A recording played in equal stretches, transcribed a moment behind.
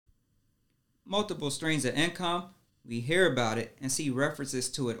Multiple streams of income, we hear about it and see references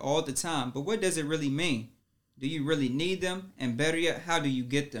to it all the time, but what does it really mean? Do you really need them? And better yet, how do you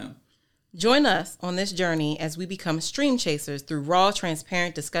get them? Join us on this journey as we become stream chasers through raw,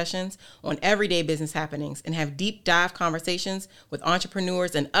 transparent discussions on everyday business happenings and have deep dive conversations with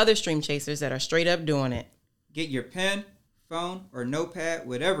entrepreneurs and other stream chasers that are straight up doing it. Get your pen, phone, or notepad,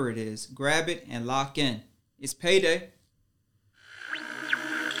 whatever it is, grab it and lock in. It's payday.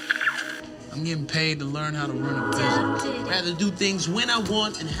 I'm getting paid to learn how to run a business. I'd rather do things when I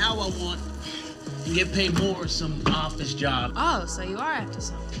want and how I want and get paid more at some office job. Oh, so you are after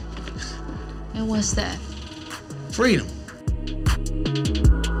something. And what's that? Freedom.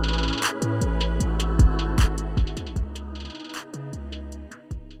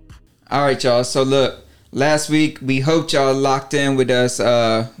 All right, y'all. So look, last week we hoped y'all locked in with us.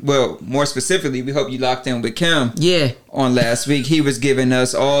 Well, more specifically, we hope you locked in with Kim. Yeah. On last week, he was giving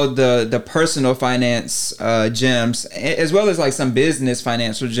us all the personal finance gems, as well as like some business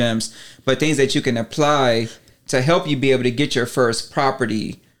financial gems, but things that you can apply to help you be able to get your first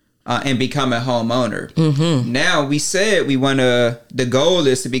property and become a homeowner. Mm-hmm. Now, we said the goal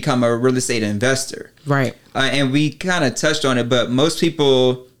is to become a real estate investor. Right. And we kind of touched on it, but most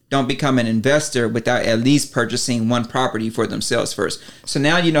people don't become an investor without at least purchasing one property for themselves first. So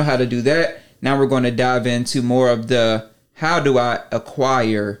now you know how to do that. Now we're going to dive into more of the how do I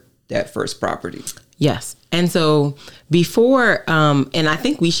acquire that first property? Yes. And so before, and I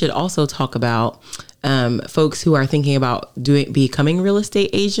think we should also talk about folks who are thinking about becoming real estate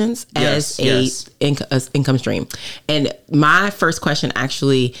agents as income stream. And my first question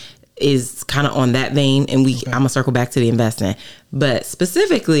actually is kind of on that vein, and I'm gonna circle back to the investing. But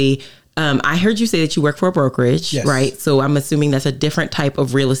specifically, I heard you say that you work for a brokerage, right? So I'm assuming that's a different type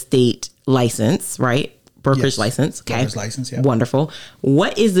of real estate license, right? Brokerage license. Okay. Brokerage license, yeah. Wonderful.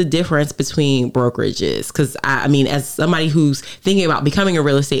 What is the difference between brokerages? Because I mean, as somebody who's thinking about becoming a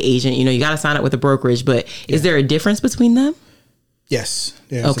real estate agent, you got to sign up with a brokerage, but is there a difference between them? Yes,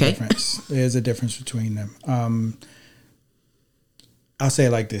 there's a difference. There's a difference between them. I'll say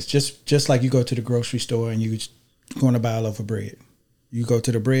it like this. Just like you go to the grocery store and you're going to buy a loaf of bread. You go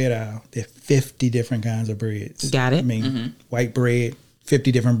to the bread aisle, there are 50 different kinds of breads. Got it. I mean, white bread,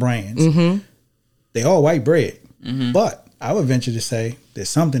 50 different brands. Mm-hmm. They all white bread. Mm-hmm. But I would venture to say there's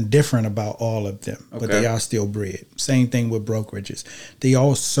something different about all of them. But they are still bread. Same thing with brokerages. They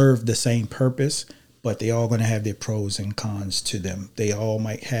all serve the same purpose, but they all going to have their pros and cons to them. They all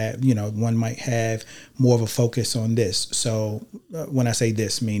might have, one might have more of a focus on this. So when I say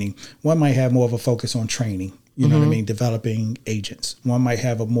this, meaning one might have more of a focus on training, you know what I mean? Developing agents. One might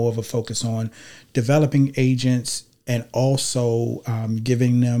have more of a focus on developing agents and also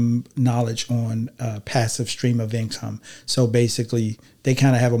giving them knowledge on passive stream of income. So basically, they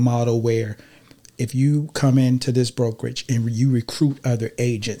kind of have a model where if you come into this brokerage and you recruit other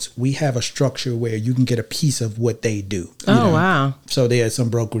agents, we have a structure where you can get a piece of what they do. Wow. So there are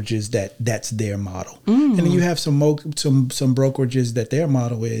some brokerages that's their model. And then you have some brokerages that their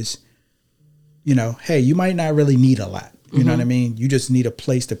model is, hey, you might not really need a lot. You know what I mean? You just need a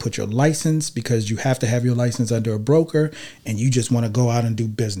place to put your license because you have to have your license under a broker and you just want to go out and do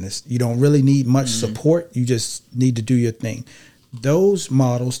business. You don't really need much support. You just need to do your thing. Those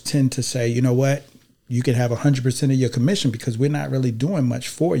models tend to say, you know what? You can have 100% of your commission because we're not really doing much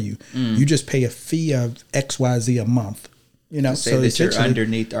for you. You just pay a fee of XYZ a month. So that you're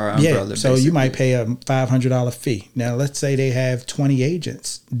underneath our umbrella. Yeah, so you might pay a $500 fee. Now, let's say they have 20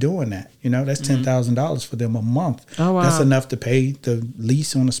 agents doing that. That's $10,000 for them a month. Oh, wow. That's enough to pay the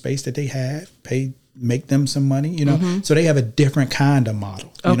lease on the space that they have, make them some money, So they have a different kind of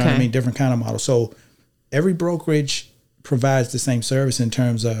model. You know what I mean? Different kind of model. So every brokerage provides the same service in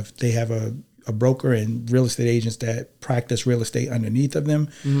terms of they have a broker and real estate agents that practice real estate underneath of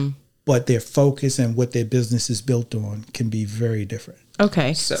them. But their focus and what their business is built on can be very different.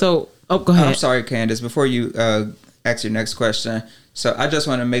 Okay. So go ahead. I'm sorry, Candace. Before you ask your next question, so I just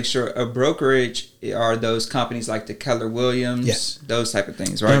want to make sure a brokerage are those companies like the Keller Williams, those type of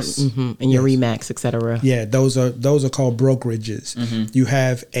things, right? And your Remax, et cetera. Yeah, those are called brokerages. You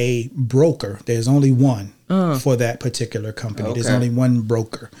have a broker. There's only one for that particular company. There's only one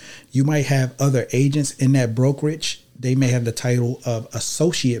broker. You might have other agents in that brokerage. They may have the title of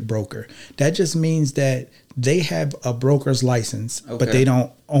associate broker. That just means that they have a broker's license, but they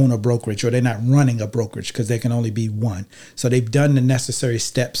don't own a brokerage or they're not running a brokerage because there can only be one. So they've done the necessary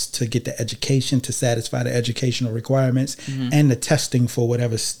steps to get the education to satisfy the educational requirements and the testing for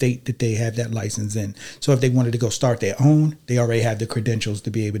whatever state that they have that license in. So if they wanted to go start their own, they already have the credentials to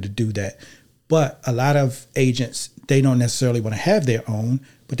be able to do that. But a lot of agents, they don't necessarily want to have their own,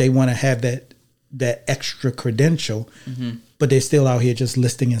 but they want to have that that extra credential, but they're still out here just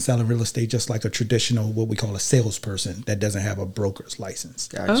listing and selling real estate just like a traditional, what we call a salesperson that doesn't have a broker's license.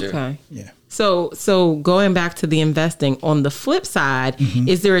 Gotcha. Okay. Yeah. So going back to the investing, on the flip side,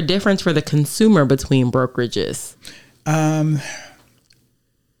 is there a difference for the consumer between brokerages?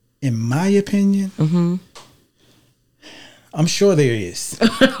 In my opinion, I'm sure there is.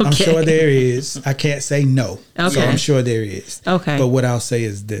 I'm sure there is. I can't say no. So Okay. I'm sure there is. Okay. But what I'll say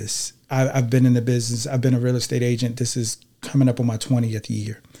is this. I've been in the business. I've been a real estate agent. This is coming up on my 20th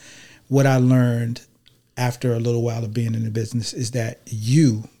year. What I learned after a little while of being in the business is that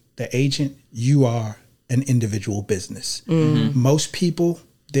you, the agent, you are an individual business. Most people,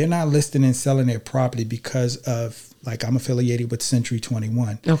 they're not listing and selling their property because of, like, I'm affiliated with Century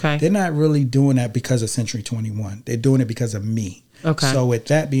 21. Okay. They're not really doing that because of Century 21. They're doing it because of me. Okay. So with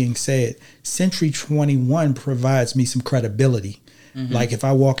that being said, Century 21 provides me some credibility. Like if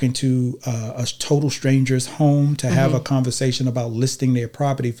I walk into a total stranger's home to have a conversation about listing their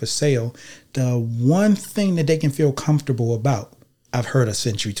property for sale, the one thing that they can feel comfortable about, I've heard of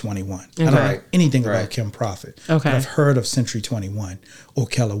Century 21. I don't know anything about Kim Profit. Okay. But I've heard of Century 21 or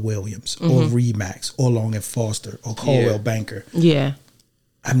Keller Williams or Remax or Long and Foster or Coldwell Banker. Yeah.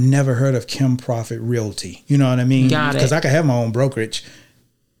 I've never heard of Kim Profit Realty. You know what I mean? Got it. Because I could have my own brokerage,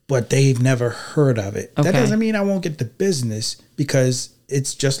 but they've never heard of it. Okay. That doesn't mean I won't get the business, because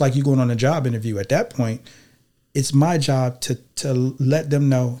it's just like you going on a job interview. At that point, it's my job to let them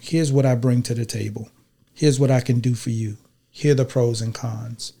know, here's what I bring to the table. Here's what I can do for you. Here are the pros and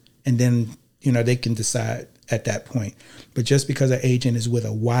cons. And then, they can decide at that point. But just because an agent is with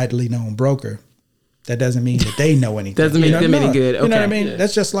a widely known broker, that doesn't mean that they know anything. Doesn't make them any good. You know what I Okay. mean?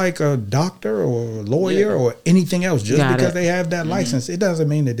 That's just like a doctor or a lawyer or anything else. Just Got because it. they have that license, it doesn't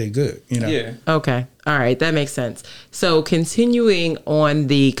mean that they're good. Yeah. Okay. All right. That makes sense. So continuing on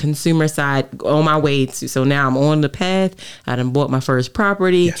the consumer side, on my way to, so now I'm on the path. I done bought my first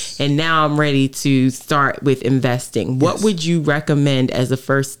property, Yes. and now I'm ready to start with investing. What Yes. would you recommend as a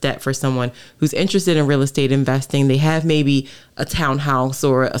first step for someone who's interested in real estate investing? They have maybe a townhouse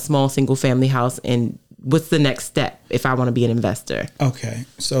or a small single family house, and what's the next step if I want to be an investor? Okay.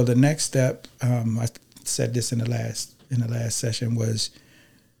 So the next step, I said this in the last session, was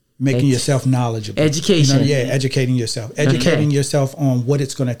making yourself knowledgeable. Education. Educating yourself. Educating yourself on what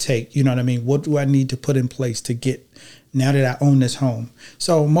it's going to take. You know what I mean? What do I need to put in place to get, now that I own this home?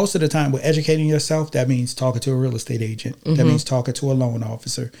 So most of the time with educating yourself, that means talking to a real estate agent. That means talking to a loan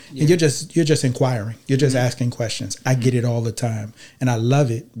officer. And you're just inquiring. You're just asking questions. I get it all the time. And I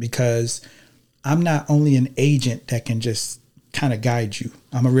love it because I'm not only an agent that can just kind of guide you.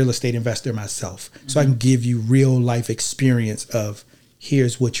 I'm a real estate investor myself. So I can give you real life experience of,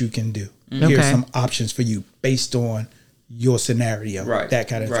 here's what you can do. Here's Okay. some options for you based on your scenario, that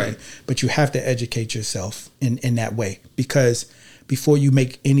kind of thing. But you have to educate yourself in that way, because before you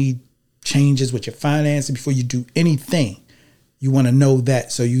make any changes with your finances, before you do anything, you want to know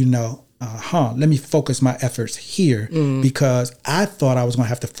that, so let me focus my efforts here, because I thought I was going to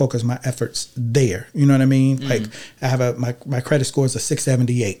have to focus my efforts there. You know what I mean? Like I have my credit score is a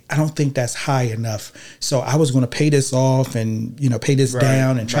 678. I don't think that's high enough. So I was going to pay this off and, pay this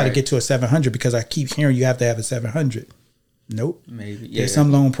down and try to get to a 700, because I keep hearing you have to have a 700. Nope. Maybe. Yeah. There's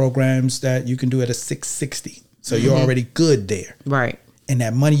some loan programs that you can do at a 660. So you're already good there. Right. And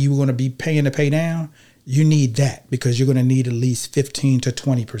that money you were going to be paying to pay down, you need that, because you're going to need at least 15 to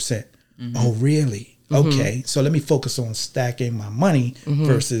 20%. Oh, really? Okay. So let me focus on stacking my money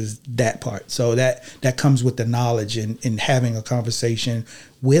versus that part. So that comes with the knowledge and having a conversation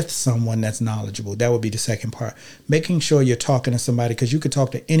with someone that's knowledgeable. That would be the second part. Making sure you're talking to somebody, because you could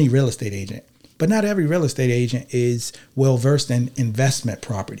talk to any real estate agent, but not every real estate agent is well versed in investment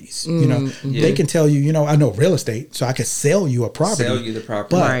properties. They can tell you, I know real estate, so I could sell you a property. Sell you the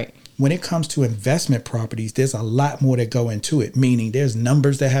property. But Right. when it comes to investment properties, there's a lot more that go into it, meaning there's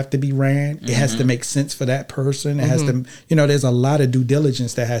numbers that have to be ran. It has to make sense for that person. It has to, there's a lot of due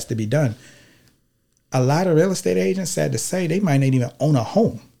diligence that has to be done. A lot of real estate agents, sad to say, they might not even own a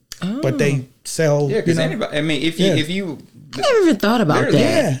home, but they sell. Yeah, because anybody. I mean, if you I never even thought about literally,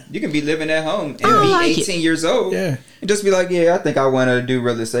 that. you can be living at home and don't be like 18 years old. Yeah. And just be like, I think I want to do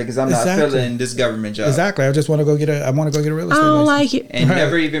real estate because I'm not feeling this government job. Exactly. I just want to go get a real I estate don't license. like it. And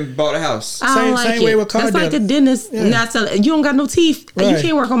never even bought a house. I don't like Same it. way with car That's like a dealers. dentist not selling. You don't got no teeth. You Right.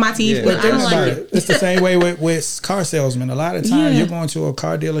 can't work on my teeth. Yeah. But I don't Think like about it. it. It's the same way with car salesmen. A lot of times Yeah. you're going to a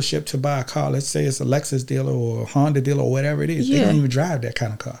car dealership to buy a car. Let's say it's a Lexus dealer or a Honda dealer or whatever it is. They Yeah. don't even drive that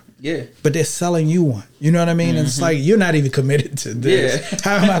kind of car. Yeah. But they're selling you one. You know what I mean? And it's like, you're not even committed to this. Yeah.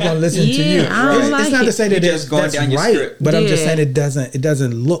 How am I going to listen to you? It's not to say that just going that's down your right, script. but I'm just saying it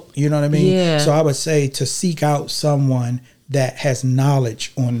doesn't look, you know what I mean? Yeah. So I would say to seek out someone that has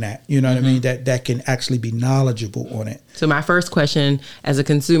knowledge on that, you know what I mean? That can actually be knowledgeable on it. So my first question as a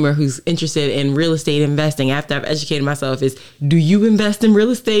consumer who's interested in real estate investing after I've educated myself is, do you invest in real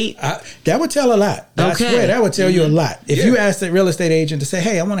estate? That would tell a lot. I swear, that would tell you a lot. If you ask a real estate agent to say,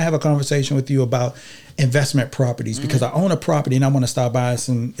 hey, I want to have a conversation with you about investment properties because I own a property and I want to start buying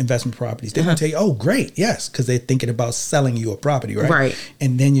some investment properties. They're going to tell you, oh, great. Yes. Because they're thinking about selling you a property, right? Right.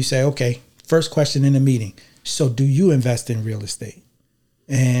 And then you say, okay, first question in the meeting. So do you invest in real estate?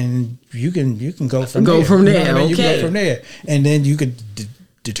 And you can go from there. From there. You know what I mean? You can Okay. go from there. And then you could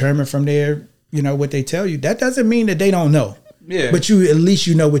determine from there, you know, what they tell you. That doesn't mean that they don't know. Yeah. But you at least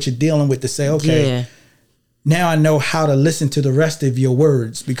you know what you're dealing with to say, okay, Yeah. now I know how to listen to the rest of your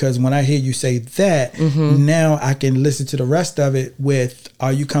words, because when I hear you say that, now I can listen to the rest of it with,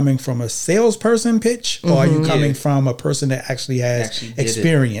 are you coming from a salesperson pitch or are you coming from a person that actually has did it.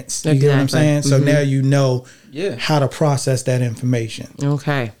 experience? You get what I'm saying? So now you know how to process that information.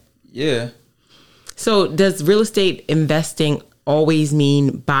 Okay. Yeah. So does real estate investing always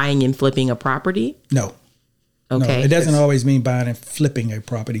mean buying and flipping a property? No. Okay. No, it doesn't always mean buying and flipping a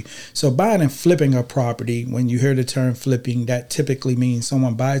property. So buying and flipping a property, when you hear the term flipping, that typically means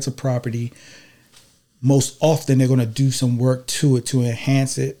someone buys a property. Most often they're going to do some work to it to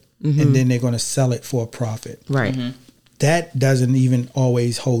enhance it, and then they're going to sell it for a profit. Right. That doesn't even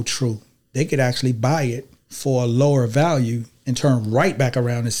always hold true. They could actually buy it for a lower value and turn right back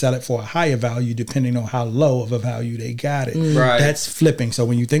around and sell it for a higher value, depending on how low of a value they got it. Right. That's flipping. So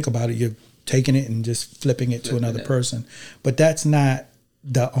when you think about it, you're taking it and just flipping it to another person. But that's not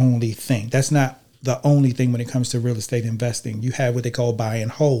the only thing. That's not the only thing when it comes to real estate investing. You have what they call buy and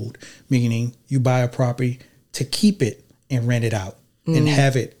hold, meaning you buy a property to keep it and rent it out and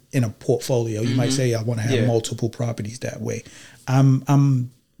have it in a portfolio. You might say, I want to have multiple properties that way.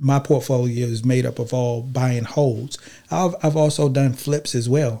 My portfolio is made up of all buy and holds. I've also done flips as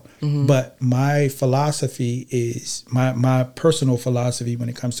well. But my philosophy is, my personal philosophy when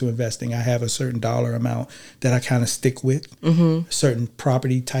it comes to investing, I have a certain dollar amount that I kind of stick with, a certain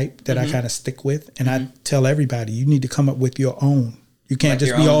property type that I kind of stick with. And I tell everybody, you need to come up with your own. You can't Like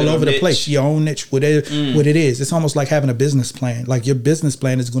just be all over the place. Your own niche, what it is. It's almost like having a business plan. Like your business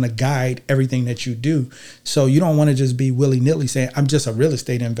plan is going to guide everything that you do. So you don't want to just be willy-nilly saying, I'm just a real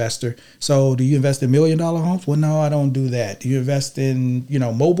estate investor. So do you invest in $1 million homes? Well, no, I don't do that. Do you invest in,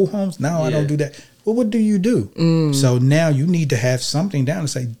 mobile homes? No, I don't do that. Well, what do you do? So now you need to have something down and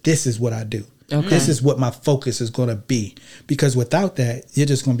say, this is what I do. Okay. This is what my focus is going to be, because without that, you're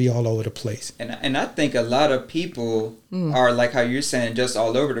just going to be all over the place. And I think a lot of people are like how you're saying, just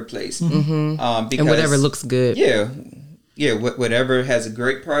all over the place. Because, And whatever looks good. Yeah. Whatever has a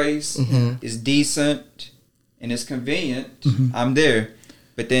great price, is decent, and it's convenient. I'm there.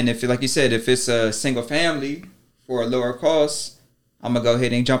 But then if, like you said, if it's a single family for a lower cost, I'm gonna go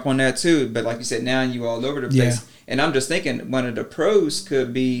ahead and jump on that too. But like you said, now you all over the place. And I'm just thinking one of the pros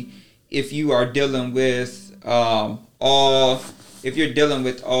could be, if you are dealing with all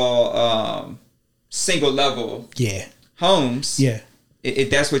single level homes, if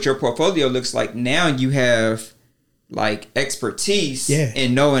that's what your portfolio looks like, now you have like expertise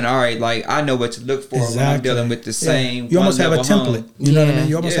in knowing, all right, like I know what to look for when I'm dealing with the same. You almost have a template. Home. You know what I mean?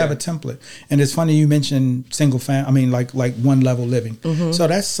 You almost have a template. And it's funny you mentioned single family. I mean, like one level living. So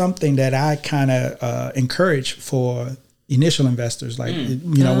that's something that I kind of encourage for initial investors, like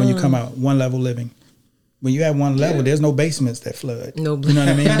when you come out one level living. When you have one level, there's no basements that flood. No, you know what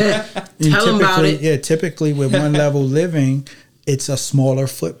I mean? Tell them about it. Yeah, typically with one level living, it's a smaller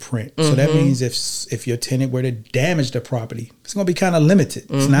footprint. So that means if your tenant were to damage the property, it's going to be kind of limited.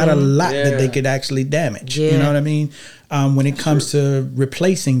 It's not a lot that they could actually damage. You know what I mean? When it comes to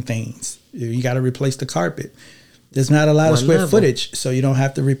replacing things, you got to replace the carpet. There's not a lot of square footage, so you don't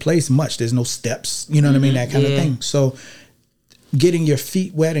have to replace much. There's no steps, you know what I mean? That kind of thing. So getting your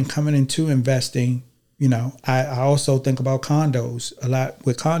feet wet and coming into investing, I also think about condos a lot.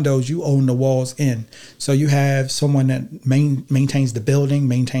 With condos, you own the walls in. So you have someone that maintains the building,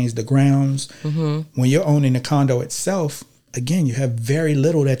 maintains the grounds. When you're owning the condo itself, again, you have very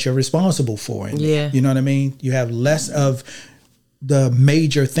little that you're responsible for. You know what I mean? You have less of the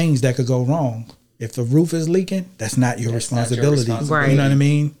major things that could go wrong. If the roof is leaking, that's not your responsibility. Right. You know what I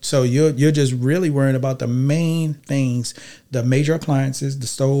mean? So you're just really worrying about the main things, the major appliances, the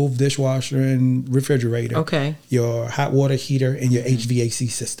stove, dishwasher, and refrigerator. Okay. Your hot water heater and your HVAC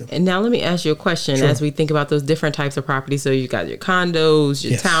system. And now let me ask you a question as we think about those different types of properties. So you got your condos,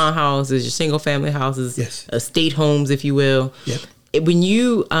 your townhouses, your single family houses, estate homes, if you will. Yep. When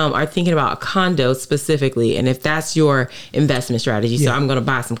you are thinking about a condo specifically, and if that's your investment strategy, so I'm going to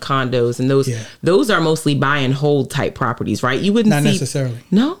buy some condos, and those are mostly buy and hold type properties, right? You wouldn't Not necessarily.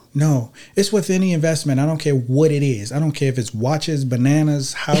 No, it's with any investment. I don't care what it is. I don't care if it's watches,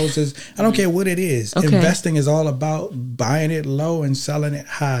 bananas, houses. I don't care what it is. Okay. Investing is all about buying it low and selling it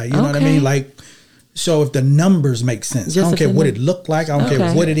high. You know what I mean? Like, so if the numbers make sense, I don't care what it looked like. I don't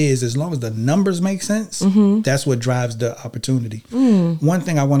care what it is. As long as the numbers make sense, that's what drives the opportunity. One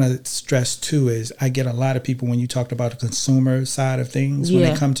thing I want to stress too is I get a lot of people when you talked about the consumer side of things, when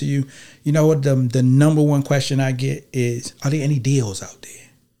they come to you, you know what the number one question I get is, are there any deals out there?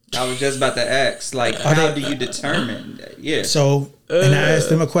 I was just about to ask, like, how do you determine that? Yeah. So, and I asked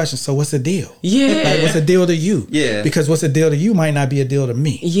them a question. So what's the deal? Yeah. Like, what's the deal to you? Yeah. Because what's a deal to you might not be a deal to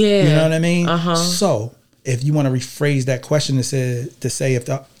me. Yeah. You know what I mean? Uh-huh. So if you want to rephrase that question to say if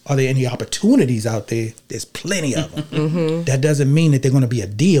are there any opportunities out there, there's plenty of them. That doesn't mean that they're going to be a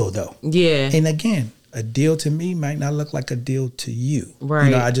deal though. Yeah. And again, a deal to me might not look like a deal to you. Right.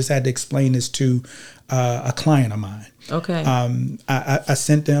 You know, I just had to explain this to a client of mine. Okay. I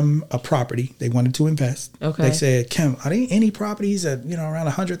sent them a property. They wanted to invest. Okay. They said, Kim, are there any properties at, around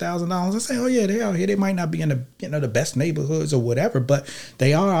 $100,000? I say, oh yeah, they are here. They might not be in the best neighborhoods or whatever, but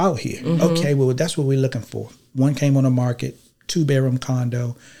they are out here. Okay, well, that's what we're looking for. One came on the market, 2-bedroom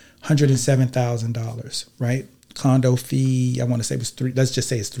condo, $107,000, right? Condo fee, I want to say let's just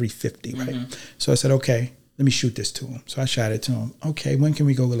say it's $350, right? So I said, okay, let me shoot this to him. So I shot it to him. Okay, when can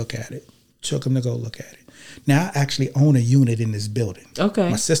we go look at it? Took him to go look at it. Now I actually own a unit in this building. Okay.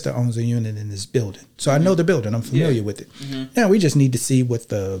 My sister owns a unit in this building. So I know the building. I'm familiar with it. Now we just need to see what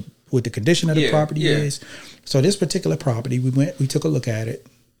the condition of the property is. So this particular property, we took a look at it.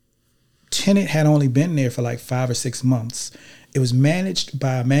 Tenant had only been there for like 5 or 6 months. It was managed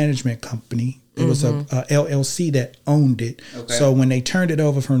by a management company. It was a LLC that owned it. Okay. So when they turned it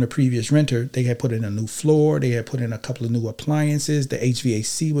over from the previous renter, they had put in a new floor. They had put in a couple of new appliances. The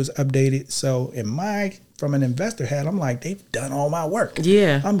HVAC was updated. So from an investor hat, I'm like, they've done all my work.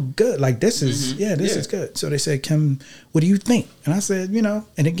 Yeah. I'm good. Like this is, this is good. So they said, Kim, what do you think? And I said,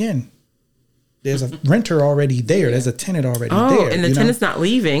 and again, there's a renter already there. There's a tenant already there. Oh, and the tenant's not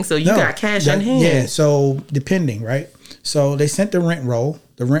leaving. So you got cash on hand. Yeah. So depending, right? So they sent the rent roll.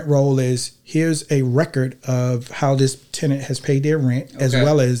 The rent roll is, here's a record of how this tenant has paid their rent, as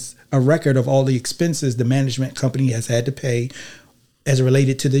well as a record of all the expenses the management company has had to pay as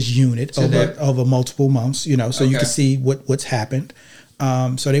related to this unit over multiple months, so you can see what's happened.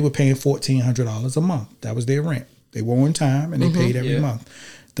 So they were paying $1,400 a month. That was their rent. They were on time and they paid every month.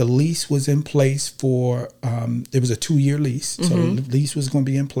 The lease was in place for, it was a 2-year lease. So the lease was going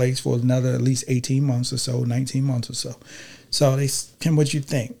to be in place for another at least 18 months or so, 19 months or so. So they said, Kim, what you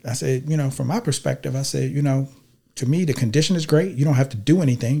think? I said, from my perspective, I said, to me, the condition is great. You don't have to do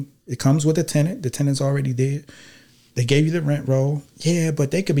anything. It comes with a tenant. The tenant's already there. They gave you the rent roll. Yeah,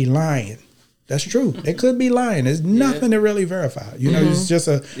 but they could be lying. That's true. They could be lying. There's nothing to really verify. It's just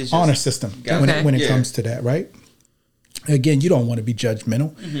a honor system when it comes to that, right? Again, you don't want to be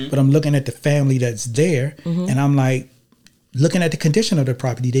judgmental, but I'm looking at the family that's there, and I'm like, looking at the condition of the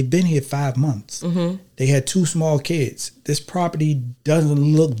property. They've been here 5 months. They had 2 small kids. This property doesn't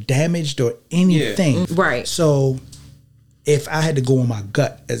look damaged or anything. Right. So if I had to go on my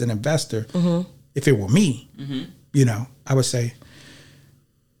gut as an investor, if it were me, I would say.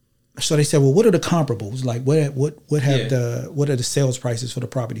 So they said, well, what are the comparables? Like, what are the sales prices for the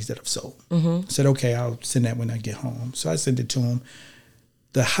properties that have sold? I said, okay, I'll send that when I get home. So I sent it to them.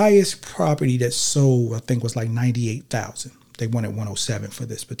 The highest property that sold, I think, was like $98,000. They wanted $107 for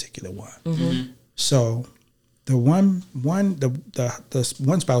this particular one. So the one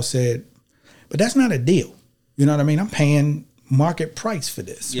spouse said, but that's not a deal. You know what I mean? I'm paying market price for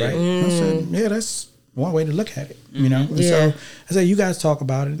this, right? I said, yeah, that's one way to look at it, So I said, you guys talk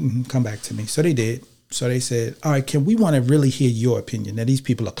about it and come back to me. So they did. So they said, all right, Kim, we want to really hear your opinion. Now, these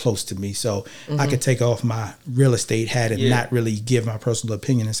people are close to me, so I could take off my real estate hat and not really give my personal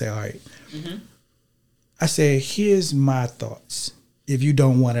opinion and say, all right. I said, here's my thoughts. If you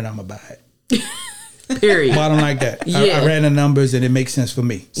don't want it, I'm going to buy it. Period. Bottom like that. I ran the numbers and it makes sense for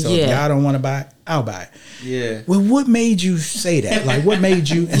me. So if y'all don't want to buy it, I'll buy it. Yeah. Well, what made you say that? Like, what made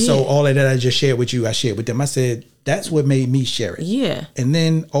you? And so all of that I just shared with you, I shared with them. I said, that's what made me share it. Yeah. And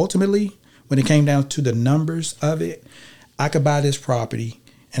then ultimately, when it came down to the numbers of it, I could buy this property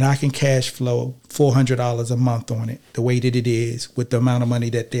and I can cash flow $400 a month on it, the way that it is with the amount of money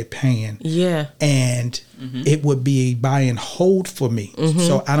that they're paying. Yeah. And it would be a buy and hold for me.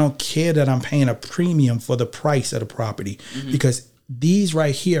 So I don't care that I'm paying a premium for the price of the property because these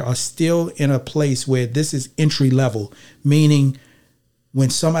right here are still in a place where this is entry level, meaning when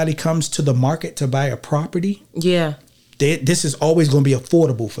somebody comes to the market to buy a property, Yeah. this is always going to be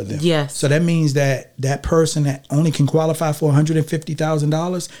affordable for them. Yes. So that means that that person that only can qualify for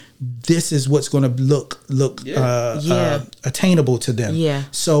 $150,000, this is what's going to look attainable to them. Yeah.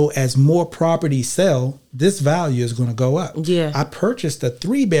 So as more properties sell, this value is going to go up. Yeah. I purchased a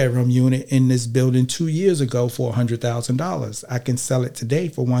 3-bedroom unit in this building 2 years ago for $100,000. I can sell it today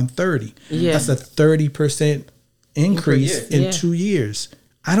for $130,000. Yeah. That's a 30% increase in 2 years.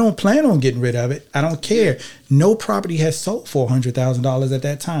 I don't plan on getting rid of it. I don't care. No property has sold for $100,000 at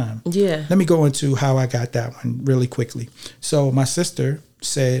that time. Yeah. Let me go into how I got that one really quickly. So my sister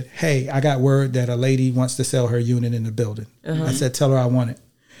said, hey, I got word that a lady wants to sell her unit in the building. I said, tell her I want it.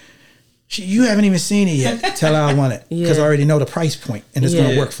 You haven't even seen it yet. Tell her I want it because I already know the price point and it's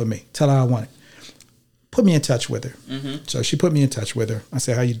going to work for me. Tell her I want it. Put me in touch with her. So she put me in touch with her. I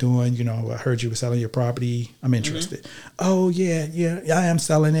said, how you doing? You know, I heard you were selling your property. I'm interested. Oh, yeah, I am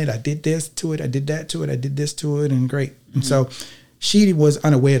selling it. I did this to it. I did that to it. I did this to it. And great. And so she was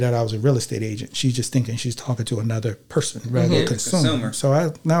unaware that I was a real estate agent. She's just thinking she's talking to another person, rather consumer. So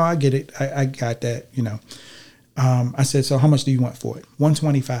I get it. I got that, you know. I said, so how much do you want for it?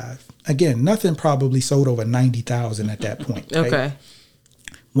 $125,000. Again, nothing probably sold over $90,000 at that point. Right? Okay.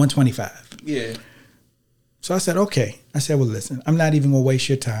 $125,000. Yeah. So I said, okay. I said, well, listen, I'm not even going to waste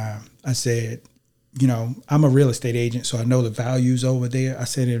your time. I said, you know, I'm a real estate agent, so I know the values over there. I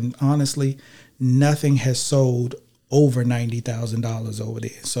said, and honestly, nothing has sold over $90,000 over there.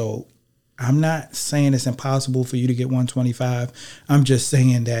 So I'm not saying it's impossible for you to get $125,000. I'm just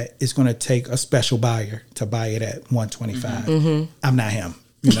saying that it's going to take a special buyer to buy it at $125,000. I'm not him.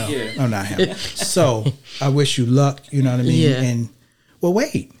 You know, I'm not him. So I wish you luck. You know what I mean? Yeah. And well,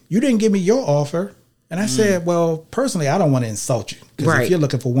 wait, you didn't give me your offer. And I said, well, personally, I don't want to insult you. Because if you're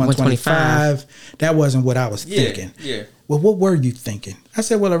looking for $125,000, that wasn't what I was thinking. Yeah. Well, what were you thinking? I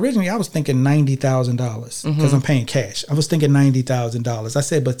said, well, originally I was thinking $90,000 because I'm paying cash. I was thinking $90,000. I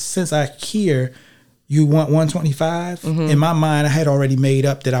said, but since I hear you want $125,000, in my mind, I had already made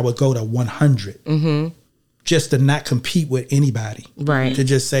up that I would go to $100,000 just to not compete with anybody. Right. To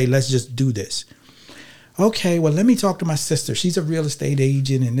just say, let's just do this. Okay, well, let me talk to my sister. She's a real estate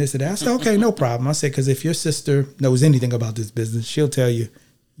agent and this and that. I said, okay, no problem. I said, because if your sister knows anything about this business, she'll tell you,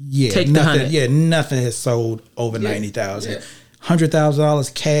 Take nothing has sold over $90,000.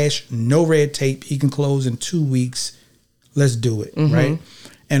 $100,000 cash, no red tape. He can close in 2 weeks. Let's do it, right?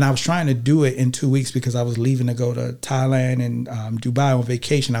 And I was trying to do it in 2 weeks because I was leaving to go to Thailand and Dubai on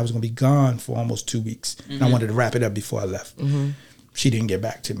vacation. I was going to be gone for almost 2 weeks. And I wanted to wrap it up before I left. She didn't get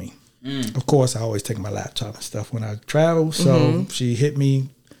back to me. Of course, I always take my laptop and stuff when I travel. So she hit me,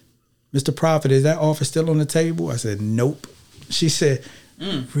 Mr. Prophet, is that offer still on the table? I said, nope. She said,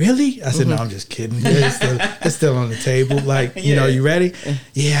 really? I said, no, I'm just kidding. It's still on the table. Like, you know, you ready?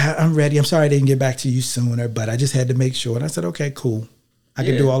 Yeah, I'm ready. I'm sorry I didn't get back to you sooner, but I just had to make sure. And I said, okay, cool. I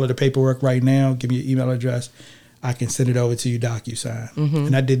can do all of the paperwork right now. Give me your email address. I can send it over to you, DocuSign.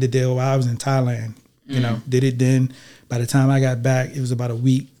 And I did the deal while I was in Thailand. You know, did it then. By the time I got back, it was about a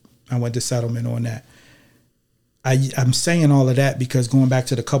week. I went to settlement on that. I'm saying all of that because going back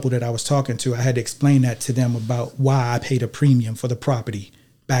to the couple that I was talking to, I had to explain that to them about why I paid a premium for the property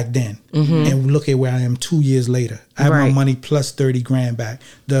back then. And look at where I am 2 years later. I have my money plus 30 grand back.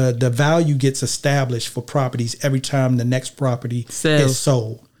 The value gets established for properties every time the next property is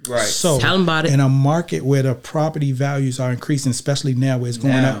sold. Right. So tell them about it. In a market where the property values are increasing, especially now where it's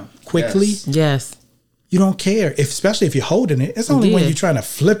going up quickly. Yes. You don't care, especially if you're holding it. It's only when you're trying to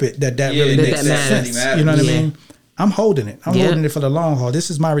flip it that really makes sense. You know what I mean? I'm holding it. I'm holding it for the long haul. This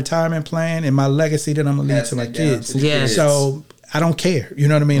is my retirement plan and my legacy that I'm going to leave to my kids. So I don't care. You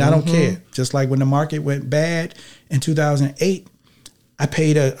know what I mean? I don't care. Just like when the market went bad in 2008, I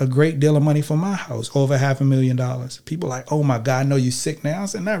paid a great deal of money for my house, over $500,000. People like, oh my God, I know you're sick now. I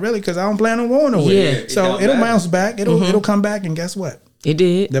said, not really, because I don't plan on going nowhere. So it'll bounce back. It'll come back, and guess what? It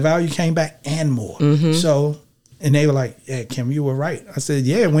did. The value came back and more. So, and they were like, yeah, Kim, you were right. I said,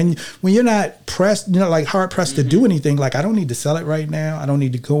 yeah, when you're not pressed, you know, like hard pressed to do anything, like I don't need to sell it right now. I don't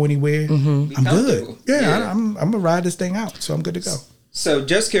need to go anywhere. I'm good. Yeah. I'm going to ride this thing out. So I'm good to go. So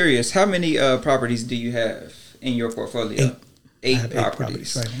just curious, how many properties do you have in your portfolio? 8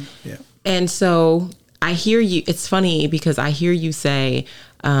 properties. Right now. Yeah. And so I hear you. It's funny because I hear you say,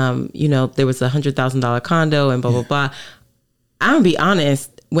 there was $100,000 condo and blah, blah, blah. I'm gonna be honest.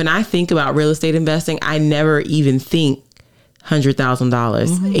 When I think about real estate investing, I never even think $100,000,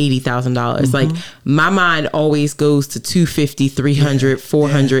 $80,000. Like my mind always goes to 250, 300,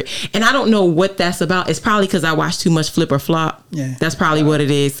 400. And I don't know what that's about. It's probably because I watch too much Flip or Flop. Yeah. That's probably what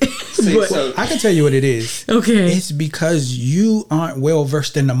it is. So I can tell you what it is. Okay. It's because you aren't well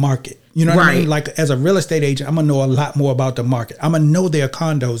versed in the market. You know what I mean? Like as a real estate agent, I'm gonna know a lot more about the market. I'm gonna know there are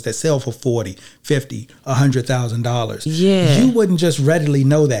condos that sell for $40,000, $50,000, $100,000. Yeah. You wouldn't just readily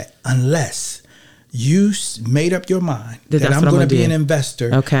know that unless you made up your mind that I'm going to be an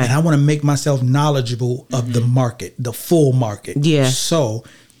investor. Okay. And I want to make myself knowledgeable of the market, the full market. Yeah. So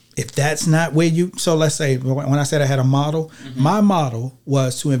if that's not where so let's say when I said I had a model, my model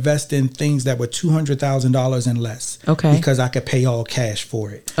was to invest in things that were $200,000 and less. Okay. Because I could pay all cash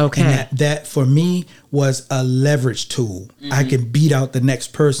for it. Okay. And that for me was a leverage tool. I could beat out the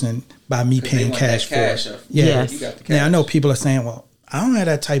next person by me paying cash for it. Yeah. Yes. You got the cash. Now I know people are saying, well, I don't have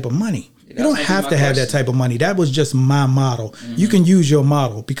that type of money. You don't have to have that type of money. That was just my model. You can use your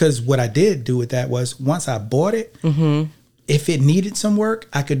model because what I did do with that was once I bought it, if it needed some work,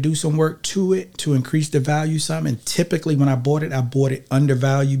 I could do some work to it to increase the value some. And typically when I bought it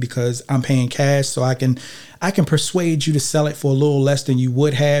undervalued because I'm paying cash. So I can persuade you to sell it for a little less than you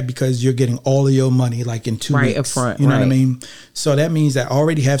would have because you're getting all of your money like in 2 weeks. Up front. You know what I mean? So that means I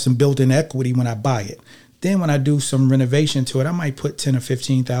already have some built-in equity when I buy it. Then when I do some renovation to it, I might put $10,000 or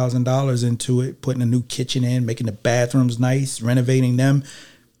 $15,000 into it, putting a new kitchen in, making the bathrooms nice, renovating them,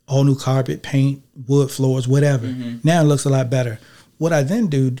 all new carpet, paint, wood floors, whatever. Now it looks a lot better. What I then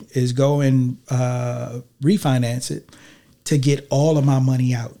do is go and refinance it to get all of my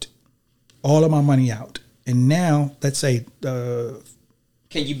money out. And now, let's say... Can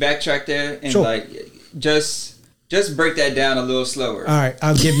you backtrack there and Sure. Just break that down a little slower. All right,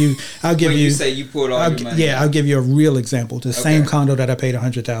 I'll give you. When you say you pulled all your money. Yeah, I'll give you a real example. The same condo that I paid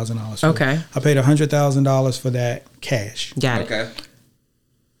 $100,000 for. Okay. I paid $100,000 for that cash. Got it. Okay.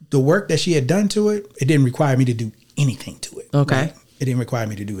 The work that she had done to it, it didn't require me to do anything to it. Okay. Right? It didn't require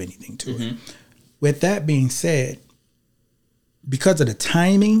me to do anything to it. With that being said, because of the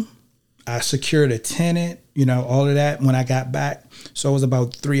timing, I secured a tenant, all of that when I got back. So it was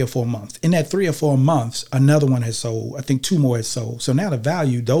about 3 or 4 months. In that 3 or 4 months, another one has sold. I think 2 more has sold. So now the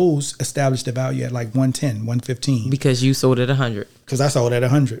value, those established the value at like 110, 115. Because you sold at 100. Because I sold at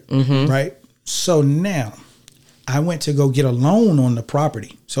 100, right? So now I went to go get a loan on the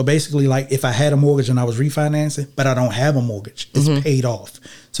property. So basically, like if I had a mortgage and I was refinancing, but I don't have a mortgage, it's paid off.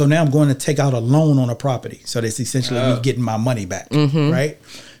 So now I'm going to take out a loan on a property. So that's essentially me getting my money back, right?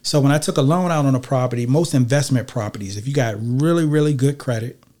 So when I took a loan out on a property, most investment properties, if you got really, really good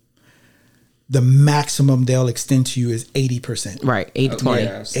credit, the maximum they'll extend to you is 80%. Right, 80-20.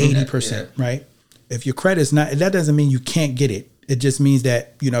 Yeah, I've seen 80%, that, right? If your credit's not, that doesn't mean you can't get it. It just means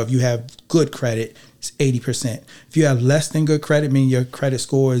that, if you have good credit, it's 80%. If you have less than good credit, meaning your credit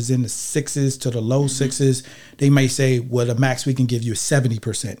score is in the 6s to the low 6s, they may say, well, the max we can give you is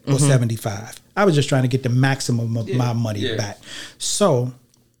 70% or 75. I was just trying to get the maximum of my money back. So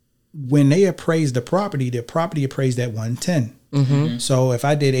when they appraised the property appraised at 110. So if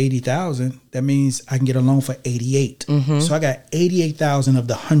I did 80,000, that means I can get a loan for 88. So I got 88,000 of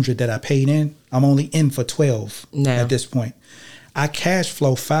the 100 that I paid in. I'm only in for 12 at this point. I cash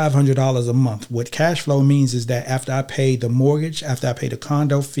flow $500 a month. What cash flow means is that after I pay the mortgage, after I pay the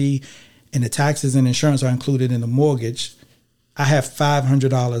condo fee, and the taxes and insurance are included in the mortgage, I have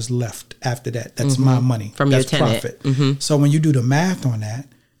 $500 left after that. That's my money. From that's your tenant. profit. So when you do the math on that,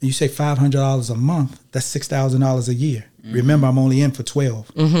 and you say $500 a month, that's $6,000 a year. Remember, I'm only in for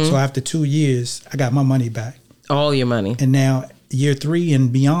 12. So after 2 years, I got my money back. All your money. And now year 3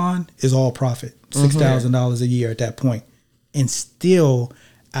 and beyond is all profit. $6,000 a year at that point. And still,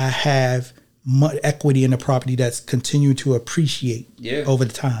 I have equity in the property that's continued to appreciate over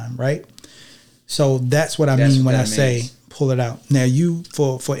the time, right? So that's what I mean when I say pull it out. Now,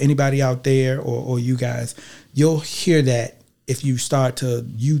 for anybody out there or you guys, you'll hear that if you start to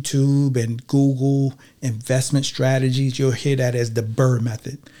YouTube and Google investment strategies, you'll hear that as the BRRRR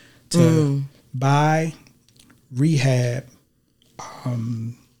method. To buy, rehab,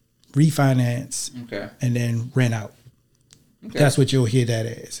 refinance, and then rent out. That's what you'll hear that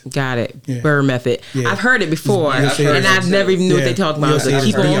as. Got it. BRRRR method. I've heard it before, and I've never even knew what they talk about. So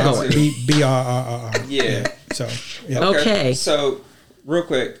keep on going. BRRR. Yeah. So, Okay. So, real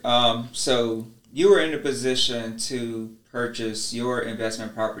quick. So you were in a position to purchase your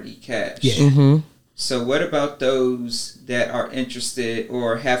investment property cash. Yeah. So what about those that are interested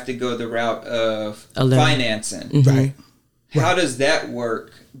or have to go the route of financing? Mm-hmm. Right. How does that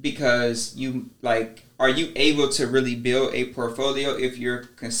work? Because are you able to really build a portfolio if you're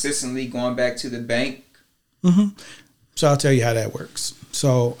consistently going back to the bank? Mm-hmm. So I'll tell you how that works.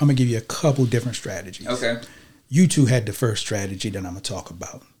 So I'm gonna give you a couple different strategies. Okay. You two had the first strategy that I'm gonna talk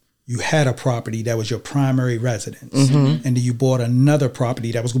about. You had a property that was your primary residence, and then you bought another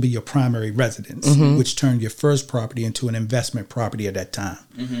property that was going to be your primary residence, which turned your first property into an investment property at that time.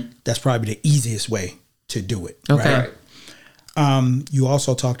 That's probably the easiest way to do it. Okay. Right? You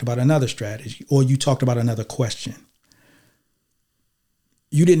also talked about another strategy, or you talked about another question.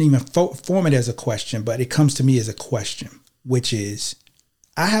 You didn't even form it as a question, but it comes to me as a question, which is,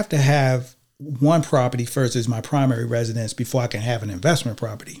 I have to have one property first as my primary residence before I can have an investment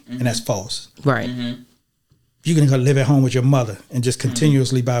property. And that's false. Right. You can go live at home with your mother and just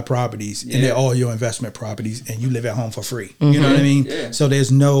continuously buy properties and they're all your investment properties and you live at home for free. You know what I mean? Yeah. So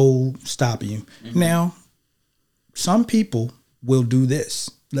there's no stopping you. Now, some people will do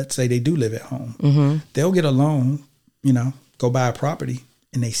this. Let's say they do live at home. They'll get a loan, go buy a property,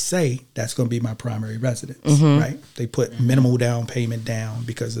 and they say that's going to be my primary residence, right? They put minimal down payment down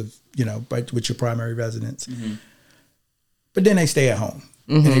because of, with your primary residence. But then they stay at home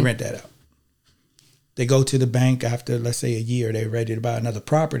and they rent that out. They go to the bank after, let's say, a year, they're ready to buy another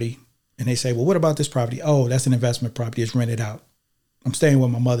property. And they say, well, what about this property? Oh, that's an investment property. It's rented out. I'm staying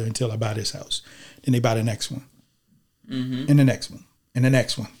with my mother until I buy this house. Then they buy the next one and the next one and the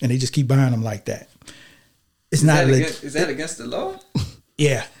next one. And they just keep buying them like that. Is that against the law?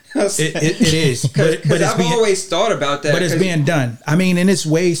 Yeah, it is. But I've always thought about that. But it's being done. I mean, and it's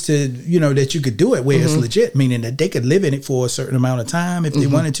ways to, that you could do it where it's legit, meaning that they could live in it for a certain amount of time if they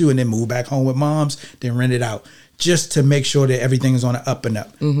wanted to, and then move back home with moms, then rent it out, just to make sure that everything is on the up and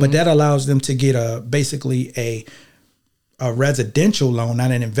up. But that allows them to get basically a residential loan, not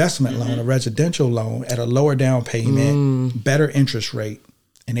an investment loan, a residential loan at a lower down payment, better interest rate,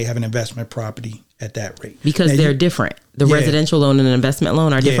 and they have an investment property at that rate. Because now they're different. The residential loan and an investment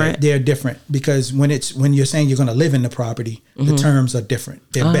loan are different? They're different because when you're saying you're going to live in the property, the terms are different.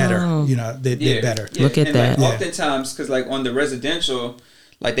 They're better. They're better. Yeah. Look at and that. Oftentimes, because on the residential,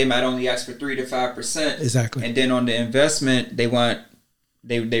 they might only ask for 3 to 5%. Exactly. And then on the investment, they want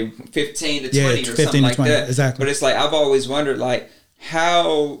they 15 to 20 or 15 something to like 20, that. exactly. But it's I've always wondered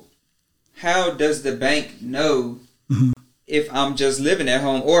how does the bank know if I'm just living at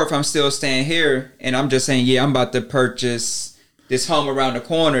home or if I'm still staying here and I'm just saying, I'm about to purchase this home around the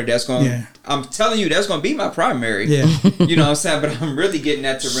corner that's going to, I'm telling you, that's going to be my primary. Yeah. You know what I'm saying? But I'm really getting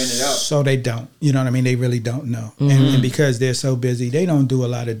that to rent it out. So they don't. You know what I mean? They really don't know. And because they're so busy, they don't do a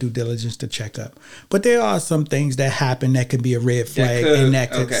lot of due diligence to check up. But there are some things that happen that can be a red flag.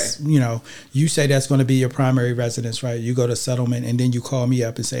 That could, you say that's going to be your primary residence, right? You go to settlement and then you call me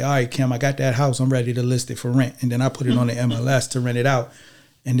up and say, all right, Kim, I got that house. I'm ready to list it for rent. And then I put it on the MLS to rent it out.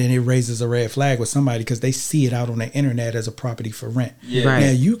 And then it raises a red flag with somebody because they see it out on the internet as a property for rent. Yeah. Right. Now,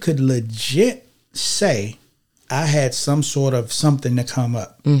 you could legit say, I had some sort of something to come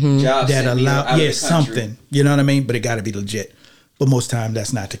up that allowed, something. You know what I mean? But it got to be legit. But most time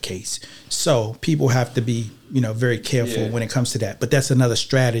that's not the case. So people have to be, very careful when it comes to that. But that's another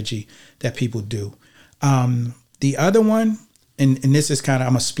strategy that people do. The other one, and this is I'm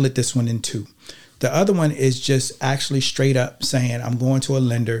going to split this one in two. The other one is just actually straight up saying, I'm going to a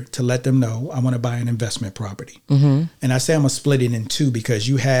lender to let them know I want to buy an investment property. And I say I'm going to split it in two because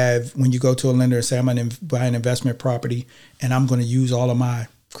you have, when you go to a lender and say I'm going to buy an investment property and I'm going to use all of my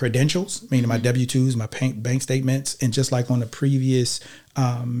credentials, meaning my W-2s, my bank statements. And just like on the previous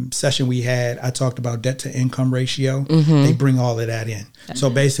session we had, I talked about debt to income ratio. They bring all of that in. So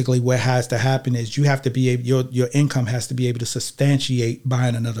basically what has to happen is you have to be able, your income has to be able to substantiate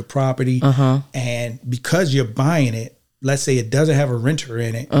buying another property. And because you're buying it, let's say it doesn't have a renter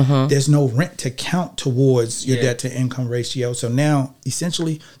in it, there's no rent to count towards your debt to income ratio. So now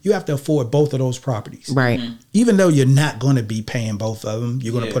essentially you have to afford both of those properties. Right. Even though you're not going to be paying both of them,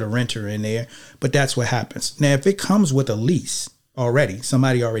 you're going to put a renter in there. But that's what happens. Now, if it comes with a lease already,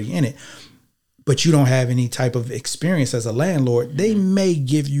 somebody already in it, but you don't have any type of experience as a landlord, they may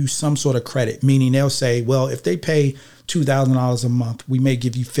give you some sort of credit, meaning they'll say, well, if they pay $2,000 a month, we may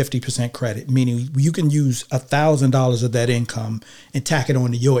give you 50% credit, meaning you can use $1,000 of that income and tack it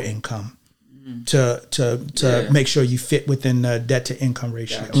onto your income to make sure you fit within the debt to income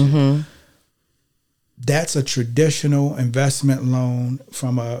ratio. Gotcha. That's a traditional investment loan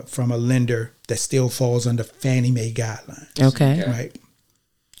from a lender that still falls under Fannie Mae guidelines. Okay. Right.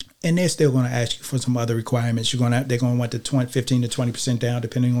 And they're still going to ask you for some other requirements. They're going to want the 15 to 20% down,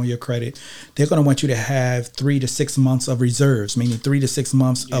 depending on your credit. They're going to want you to have 3 to 6 months of reserves, meaning 3 to 6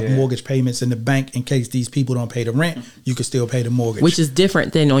 months of mortgage payments in the bank in case these people don't pay the rent. You can still pay the mortgage, which is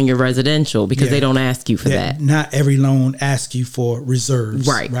different than on your residential because they don't ask you for that. Not every loan asks you for reserves,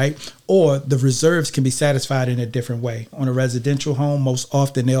 right? Or the reserves can be satisfied in a different way. On a residential home, most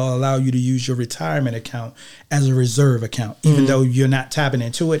often they'll allow you to use your retirement account as a reserve account. Even though you're not tapping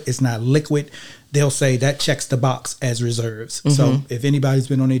into it, it's not liquid. They'll say that checks the box as reserves. So if anybody's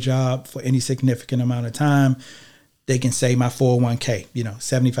been on a job for any significant amount of time, they can say my 401k,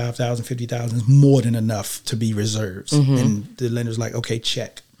 $75,000, $50,000 is more than enough to be reserves. And the lender's like, okay,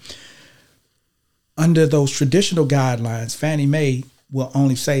 check. Under those traditional guidelines, Fannie Mae will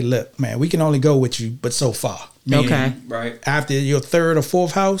only say, look, man, we can only go with you, but so far. Meaning, right. After your third or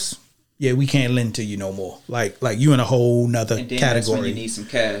fourth house, we can't lend to you no more. Like you in a whole nother and then category. That's when you need some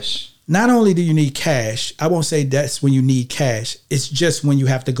cash. Not only do you need cash, I won't say that's when you need cash. It's just when you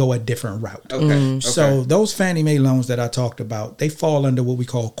have to go a different route. Okay. So those Fannie Mae loans that I talked about, they fall under what we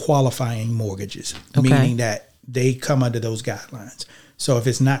call qualifying mortgages, meaning that they come under those guidelines. So if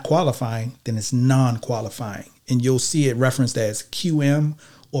it's not qualifying, then it's non-qualifying. And you'll see it referenced as QM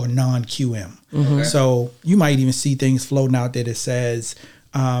or non-QM. So you might even see things floating out there that says,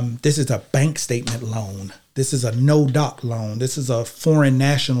 this is a bank statement loan. This is a no-doc loan. This is a foreign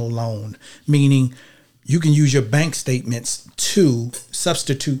national loan, meaning you can use your bank statements to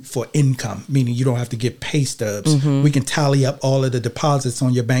substitute for income, meaning you don't have to get pay stubs. We can tally up all of the deposits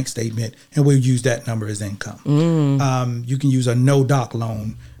on your bank statement, and we'll use that number as income. You can use a no-doc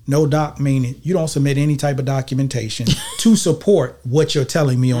loan. No doc meaning you don't submit any type of documentation to support what you're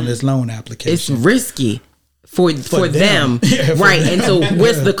telling me on this loan application. It's risky for them. Yeah, for right. them. And so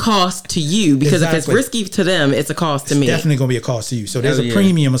what's the cost to you? Because if it's risky to them, it's a cost to me. Definitely going to be a cost to you. So there's a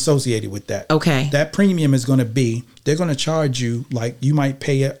premium associated with that. Okay. That premium is going to be, they're going to charge you, like you might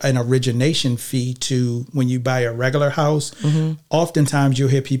pay an origination fee to when you buy a regular house. Oftentimes you'll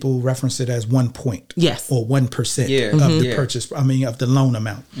hear people reference it as 1 point. Yes. Or 1% of the purchase, of the loan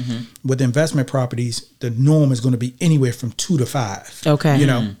amount. With investment properties, the norm is going to be anywhere from 2 to 5.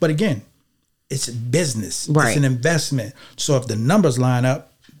 Okay. But again, it's a business. Right. It's an investment. So if the numbers line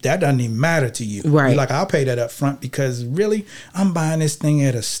up, that doesn't even matter to you. Right. You're like, I'll pay that up front because really, I'm buying this thing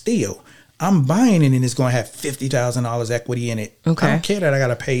at a steal. I'm buying it and it's going to have $50,000 equity in it. Okay. I don't care that I got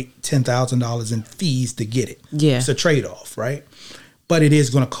to pay $10,000 in fees to get it. Yeah. It's a trade-off, right? But it is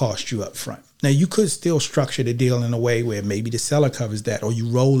going to cost you up front. Now, you could still structure the deal in a way where maybe the seller covers that, or you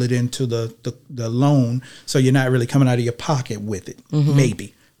roll it into the loan so you're not really coming out of your pocket with it.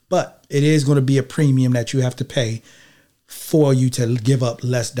 Maybe. But it is going to be a premium that you have to pay for you to give up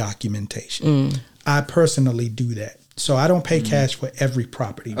less documentation. I personally do that. So I don't pay cash for every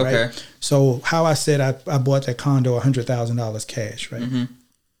property, right? Okay. So how I said I bought that condo $100,000 cash, right?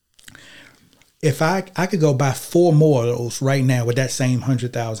 If I could go buy 4 more of those right now with that same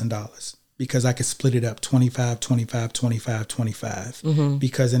 $100,000 because I could split it up 25, 25, 25, 25.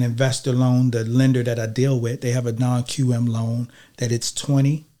 Because an investor loan, the lender that I deal with, they have a non-QM loan that it's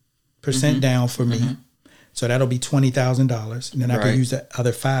 20% down for me. So that'll be $20,000. And then I can use that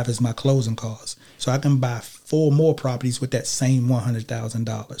other 5 as my closing costs. So I can buy 4 more properties with that same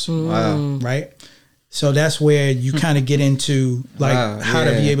 $100,000. Wow. Right? So that's where you kind of get into how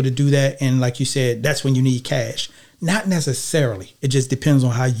to be able to do that. And like you said, that's when you need cash. Not necessarily. It just depends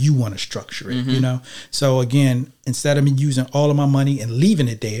on how you want to structure it, So again, instead of me using all of my money and leaving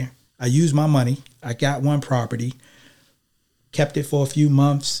it there, I use my money. I got one property, kept it for a few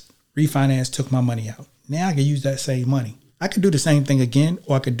months, refinanced, took my money out. Now I can use that same money. I could do the same thing again,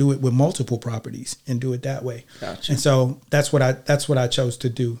 or I could do it with multiple properties and do it that way. Gotcha. And so that's what I chose to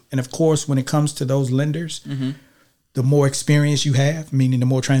do. And of course, when it comes to those lenders, the more experience you have, meaning the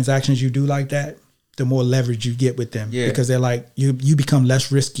more transactions you do like that, the more leverage you get with them. Yeah. Because they're like, you become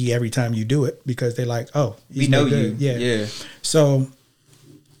less risky every time you do it because they're like, oh, we know you. Yeah. So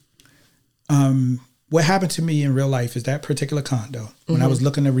what happened to me in real life is that particular condo, when I was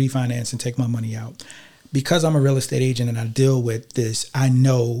looking to refinance and take my money out, because I'm a real estate agent and I deal with this, I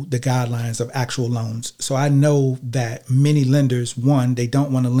know the guidelines of actual loans. So I know that many lenders, one, they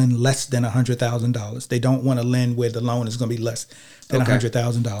don't want to lend less than $100,000. They don't want to lend where the loan is going to be less than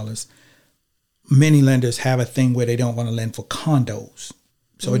 $100,000. Many lenders have a thing where they don't want to lend for condos.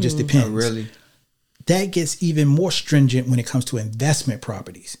 So it just depends. Oh, really? That gets even more stringent when it comes to investment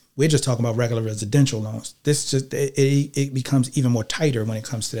properties. We're just talking about regular residential loans. This just it becomes even more tighter when it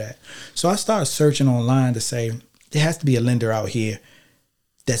comes to that. So I started searching online to say there has to be a lender out here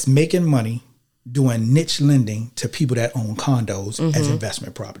that's making money, doing niche lending to people that own condos as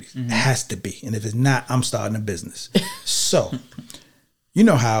investment properties. It has to be. And if it's not, I'm starting a business. So, you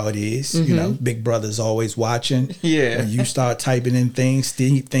know how it is. You know, Big Brother's always watching. Yeah. When you start typing in things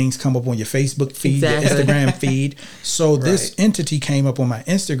come up on your Facebook feed, your Instagram feed. So this entity came up on my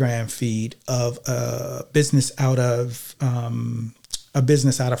Instagram feed of a business out of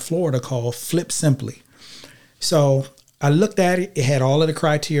Florida called Flip Simply. So I looked at it. It had all of the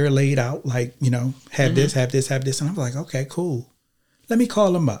criteria laid out, like, you know, have this. And I'm like, okay, cool. Let me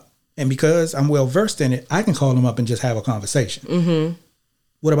call them up. And because I'm well versed in it, I can call them up and just have a conversation.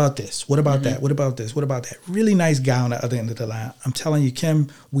 What about this? What about that? What about this? What about that? Really nice guy on the other end of the line. I'm telling you, Kim,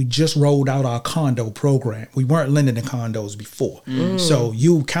 we just rolled out our condo program. We weren't lending in condos before. So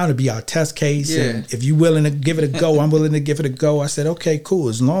you kind of be our test case. Yeah. And if you're willing to give it a go, I'm willing to give it a go. I said, okay, cool.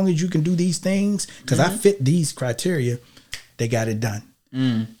 As long as you can do these things, because I fit these criteria, they got it done.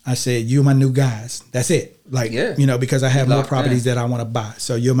 I said, you're my new guys. That's it. Like, you know, because I have more properties that I want to buy.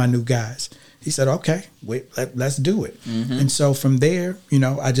 So you're my new guys. He said, okay, let's do it. And so from there, you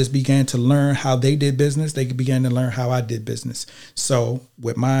know, I just began to learn how they did business. They began to learn how I did business. So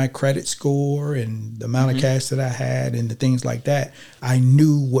with my credit score and the amount of cash that I had and the things like that, I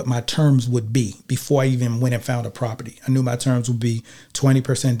knew what my terms would be before I even went and found a property. I knew my terms would be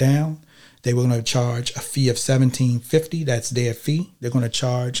 20% down. They were going to charge a fee of $17.50. That's their fee. They're going to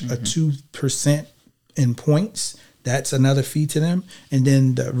charge a 2% in points. That's another fee to them. And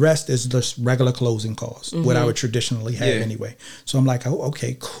then the rest is just regular closing costs, what I would traditionally have anyway. So I'm like, oh,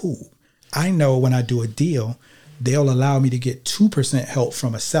 okay, cool. I know when I do a deal, they'll allow me to get 2% help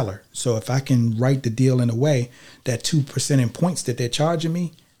from a seller. So if I can write the deal in a way that 2% in points that they're charging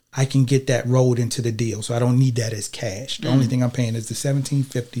me, I can get that rolled into the deal. So I don't need that as cash. The only thing I'm paying is the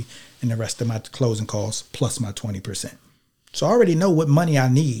 $17.50 and the rest of my closing costs plus my 20%. So I already know what money I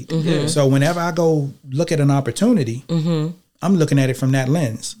need. So whenever I go look at an opportunity, I'm looking at it from that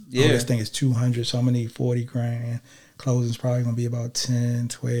lens. Oh, this thing is 200, so I'm going to need 40 grand. Closing's probably going to be about 10,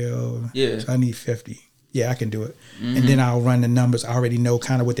 12. So I need 50. Yeah, I can do it. And then I'll run the numbers. I already know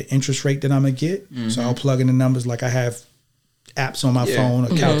kind of what the interest rate that I'm going to get. So I'll plug in the numbers like I have apps on my phone,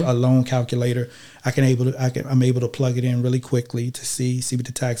 a loan calculator. I'm able to plug it in really quickly to see what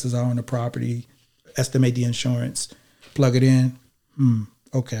the taxes are on the property, estimate the insurance. Plug it in.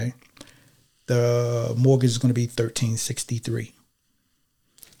 Okay. The mortgage is going to be $1,363.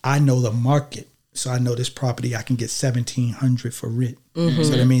 I know the market, so I know this property I can get $1,700 for rent. So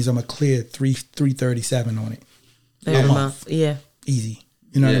that means I'm gonna clear $337 on it a month. Yeah, easy.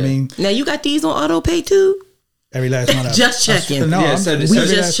 You know what I mean? Now you got these on auto pay too. Every last one. Just checking. So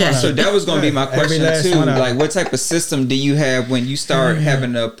that was going to be my question too. Like, what type of system do you have when you start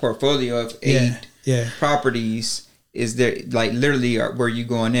having a portfolio of 8 properties? Is there like literally where you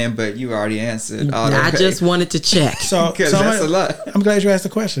going in? But you already answered. I just wanted to check. So that's a lot. I'm glad you asked the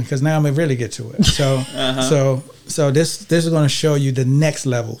question because now I'm gonna really get to it. So so this is going to show you the next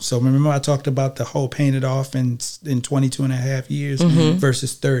level. So remember I talked about the whole paying it off in 22 and a half years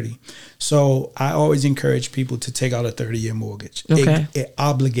versus 30. So I always encourage people to take out a 30-year mortgage. Okay. It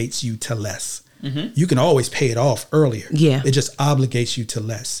obligates you to less. You can always pay it off earlier. Yeah. It just obligates you to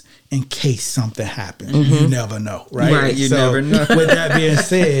less in case something happens. You never know, right? You never know. With that being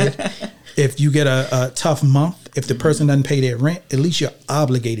said, if you get a tough month, if the person doesn't pay their rent, at least you're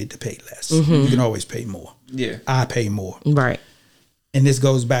obligated to pay less. You can always pay more. Yeah. I pay more. Right. And this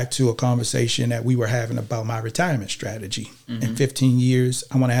goes back to a conversation that we were having about my retirement strategy. In 15 years,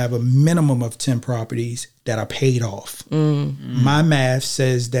 I want to have a minimum of 10 properties that are paid off. My math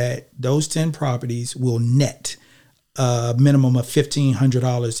says that those 10 properties will net a minimum of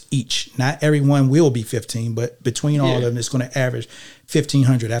 $1,500 each. Not everyone will be 15, but between all of them, it's going to average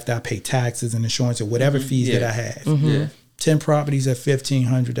 $1,500 after I pay taxes and insurance or whatever fees that I have. 10 properties at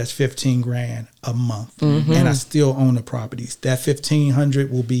 $1,500, that's 15 grand a month. And I still own the properties. That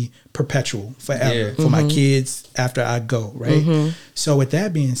 1,500 will be perpetual forever for my kids after I go, right? So with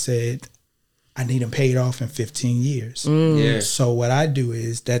that being said, I need them paid off in 15 years. So what I do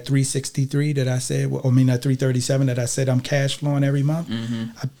is that 363 that I said, that 337 that I said I'm cash flowing every month,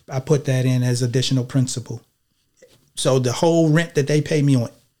 I put that in as additional principal. So the whole rent that they pay me on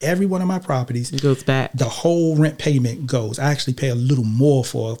every one of my properties, it goes back. The whole rent payment goes. I actually pay a little more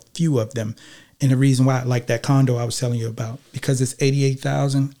for a few of them. And the reason why, like that condo I was telling you about, because it's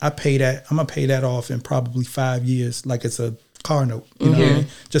 $88,000, I pay that. I'm gonna pay that off in probably 5 years, like it's a car note. You know what I mean?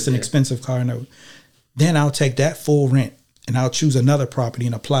 Just an expensive car note. Then I'll take that full rent and I'll choose another property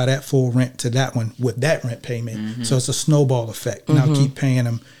and apply that full rent to that one with that rent payment. So it's a snowball effect, and I'll keep paying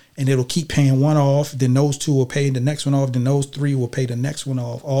them. and it'll keep paying one off. Then those 2 will pay the next one off. Then those 3 will pay the next one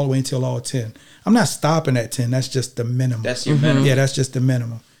off, all the way until all 10. I'm not stopping at 10. That's just the minimum. That's your minimum. Yeah, that's just the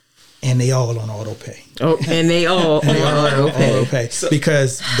minimum. And they all on auto pay. Oh, and they all on auto pay.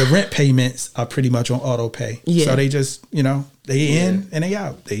 Because the rent payments are pretty much on auto pay. Yeah. So they just, they in and they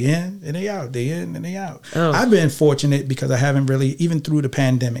out. They in and they out. They in and they out. Oh. I've been fortunate because I haven't really, even through the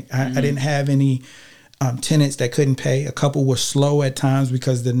pandemic, I didn't have any tenants that couldn't pay. A couple were slow at times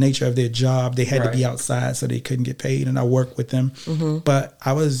because the nature of their job, they had to be outside, so they couldn't get paid, and I worked with them. But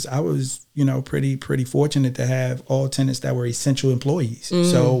I was pretty fortunate to have all tenants that were essential employees.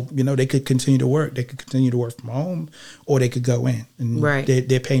 So they could continue to work. They could continue to work from home, or they could go in, and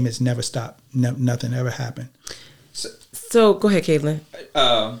their payments never stopped. Nothing ever happened. So go ahead, Caitlin.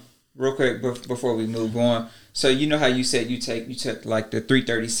 Real quick before we move on. So you know how you said you took like the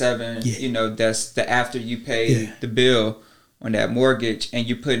 337, that's the after you pay the bill on that mortgage, and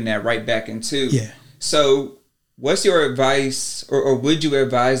you're putting that right back into. Yeah. So what's your advice, or would you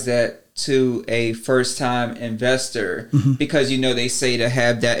advise that to a first time investor? Because they say to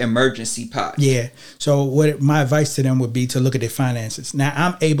have that emergency pot. Yeah. So what my advice to them would be to look at their finances. Now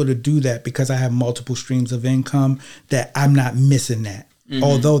I'm able to do that because I have multiple streams of income that I'm not missing that.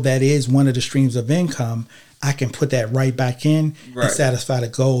 Although that is one of the streams of income, I can put that right back in and satisfy the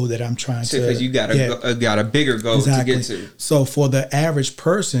goal that I'm trying to. Because you got a bigger goal to get to. So for the average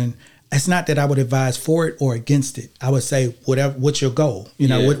person, it's not that I would advise for it or against it. I would say, what's your goal?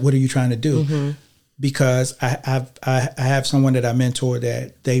 What are you trying to do? Because I have someone that I mentor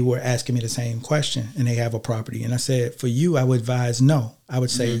that they were asking me the same question, and they have a property. And I said, for you, I would advise no. I would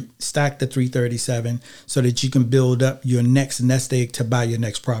say stack the 337 so that you can build up your next nest egg to buy your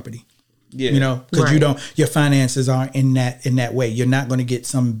next property. Yeah. Because your finances aren't in that way. You're not going to get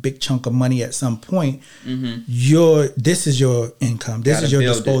some big chunk of money at some point. This is your income. This is your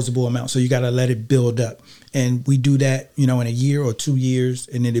disposable amount. So you got to let it build up. And we do that, in a year or 2 years,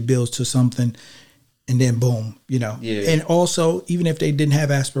 and then it builds to something. And then boom, And also, even if they didn't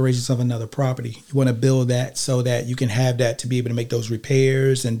have aspirations of another property, you want to build that so that you can have that to be able to make those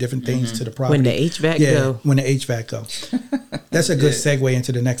repairs and different things to the property. When the HVAC go. When the HVAC go. That's a good segue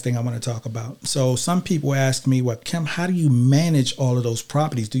into the next thing I want to talk about. So some people ask me, well, Kim, how do you manage all of those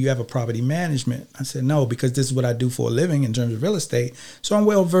properties? Do you have a property management? I said, no, because this is what I do for a living in terms of real estate. So I'm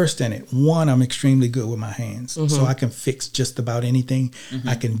well versed in it. One, I'm extremely good with my hands. So I can fix just about anything.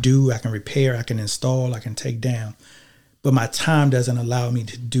 I can repair, I can install, I can take down. But my time doesn't allow me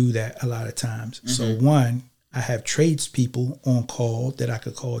to do that a lot of times. So one, I have tradespeople on call that I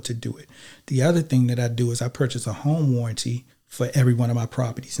could call to do it. The other thing that I do is I purchase a home warranty for every one of my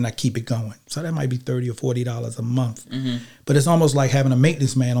properties, and I keep it going. So that might be $30 or $40 a month. But it's almost like having a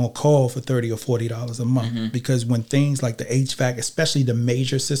maintenance man on call for $30 or $40 a month. Because when things like the HVAC, especially the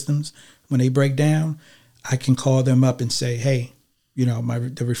major systems, when they break down, I can call them up and say, hey,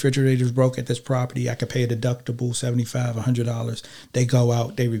 the refrigerator's broke at this property. I could pay a deductible, $75, $100. They go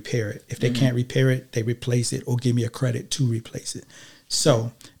out, they repair it. If they can't repair it, they replace it or give me a credit to replace it.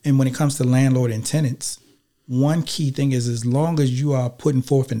 So, and when it comes to landlord and tenants, one key thing is as long as you are putting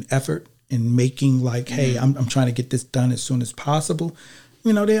forth an effort and making like, hey, I'm trying to get this done as soon as possible,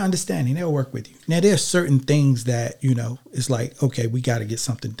 they're understanding. They'll work with you. Now, there are certain things that, it's like, okay, we got to get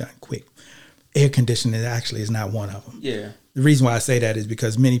something done quick. Air conditioning actually is not one of them. Yeah. The reason why I say that is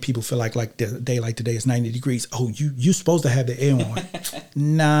because many people feel like the day like today is 90 degrees. Oh, you're supposed to have the air on.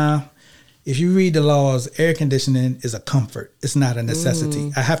 Nah. If you read the laws, air conditioning is a comfort. It's not a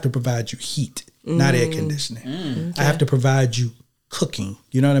necessity. I have to provide you heat, not air conditioning. Okay. I have to provide you cooking.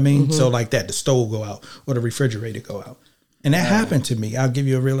 You know what I mean? So like that, the stove go out or the refrigerator go out. And that happened to me. I'll give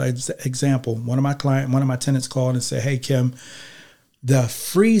you a real example. One of my tenants called and said, hey, Kim, the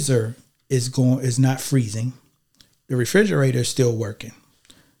freezer is not freezing. The refrigerator is still working.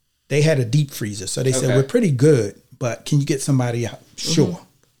 They had a deep freezer. So they said, we're pretty good, but can you get somebody out? Sure.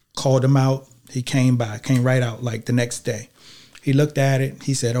 Called him out. He came right out like the next day. He looked at it.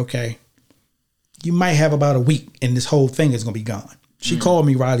 He said, okay, you might have about a week and this whole thing is going to be gone. She called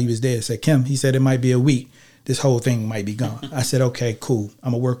me while he was there and said, Kim, he said it might be a week. This whole thing might be gone. I said, okay, cool.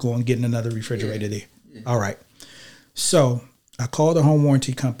 I'm going to work on getting another refrigerator there. Yeah. All right. So I called the home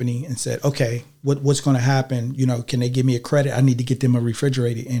warranty company and said, okay, what's going to happen? Can they give me a credit? I need to get them a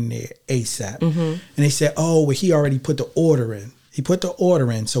refrigerator in there ASAP. And they said, oh, well, he already put the order in. He put the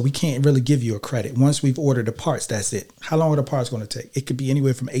order in, so we can't really give you a credit. Once we've ordered the parts, that's it. How long are the parts going to take? It could be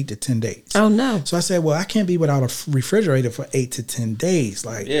anywhere from 8 to 10 days. Oh, no. So I said, well, I can't be without a refrigerator for 8 to 10 days.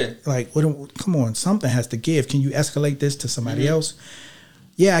 Come on, something has to give. Can you escalate this to somebody else?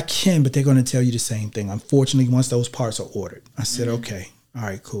 Yeah, I can, but they're going to tell you the same thing. Unfortunately, once those parts are ordered. I said, okay. All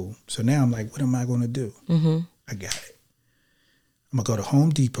right, cool. So now I'm like, what am I going to do? I got it. I'm going to go to Home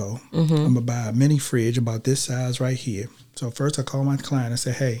Depot. I'm going to buy a mini fridge about this size right here. So first I call my client and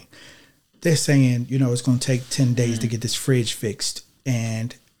say, hey, they're saying, it's going to take 10 days to get this fridge fixed.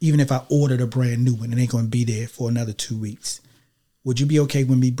 And even if I ordered a brand new one, it ain't going to be there for another 2 weeks. Would you be okay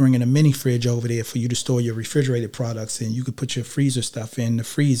with me bringing a mini fridge over there for you to store your refrigerated products and you could put your freezer stuff in the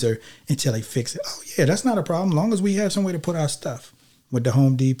freezer until they fix it? Oh, yeah, that's not a problem. As long as we have somewhere to put our stuff. With the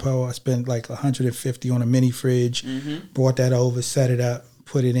Home Depot, I spent like $150 on a mini fridge, brought that over, set it up,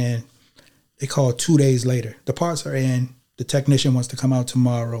 put it in. They called 2 days later. The parts are in. The technician wants to come out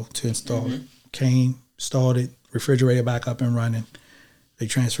tomorrow to install it. Came, installed it, refrigerator back up and running. They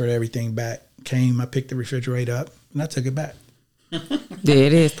transferred everything back. Came, I picked the refrigerator up, and I took it back. There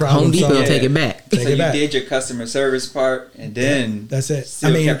it is. Home Depot, take it back. So you did your customer service part, and then that's it.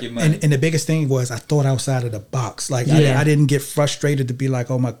 Still kept your money. And the biggest thing was I thought outside of the box. Like I didn't get frustrated to be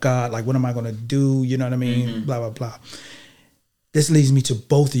like, oh my God, like what am I going to do? You know what I mean? Blah, blah, blah. This leads me to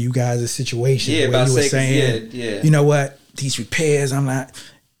both of you guys' situations where you were saying, you know what, these repairs, I'm not.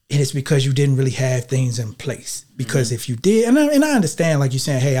 And it's because you didn't really have things in place. Because if you did, and I understand, like you're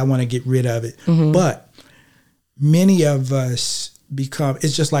saying, hey, I want to get rid of it, but many of us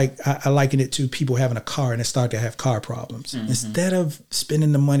it's just like I liken it to people having a car and they start to have car problems. Instead of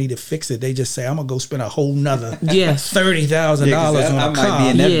spending the money to fix it, they just say, I'm gonna go spend a whole nother $30,000 on a car. Might be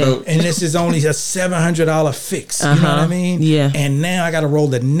in that boat. And this is only a $700 fix. You know what I mean? Yeah. And now I got to roll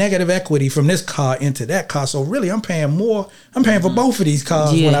the negative equity from this car into that car. So really, I'm paying more. I'm paying for both of these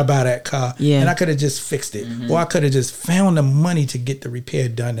cars when I buy that car. Yeah. And I could have just fixed it, or I could have just found the money to get the repair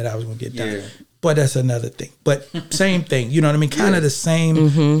done that I was gonna get done. But that's another thing. But same thing, you know what I mean? Kind of the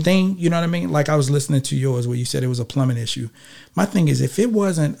same thing, you know what I mean? Like I was listening to yours where you said it was a plumbing issue. My thing is, if it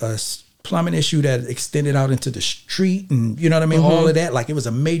wasn't a plumbing issue that extended out into the street and, you know what I mean, all of that, like it was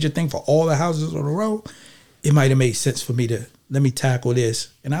a major thing for all the houses on the road, it might have made sense for me to, let me tackle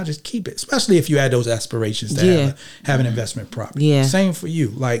this and I'll just keep it, especially if you had those aspirations to have an investment property. Yeah. Same for you.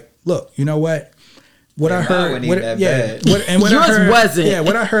 Like, look, you know what? What I heard, what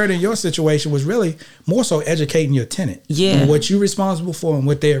I heard in your situation was really more so educating your tenant. Yeah, what you're responsible for and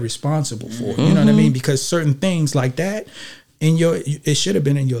what they're responsible for. You know what I mean? Because certain things like that it should have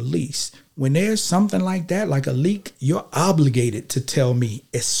been in your lease. When there's something like that, like a leak, you're obligated to tell me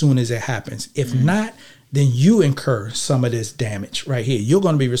as soon as it happens. If not, then you incur some of this damage right here. You're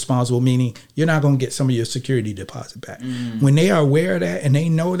going to be responsible, meaning you're not going to get some of your security deposit back. When they are aware of that and they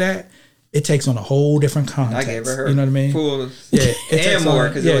know that, it takes on a whole different context. I gave her you know what I mean? Full and more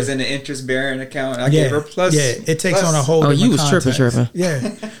because it was in an interest-bearing account. I gave her plus. Yeah, it takes on a whole different you was context. tripping.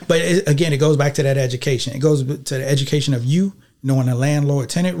 Yeah. But again, it goes back to that education. It goes to the education of you, knowing the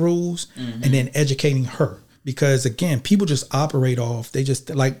landlord-tenant rules, and then educating her. Because, again, people just operate off. They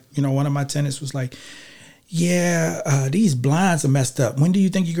just, like, one of my tenants was like, these blinds are messed up. When do you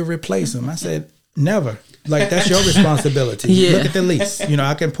think you could replace them? I said, never. Like, that's your responsibility. Look at the lease.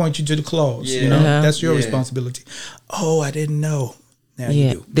 I can point you to the clause. That's your responsibility. Oh, I didn't know. Now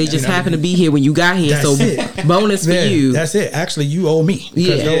you do. They just happen to be here when you got here. That's so it. Bonus for you. That's it. Actually, you owe me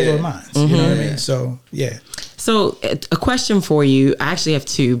because those are mine. You know what I mean? So, So a question for you. I actually have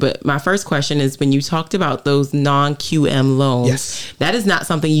two, but my first question is when you talked about those non-QM loans, that is not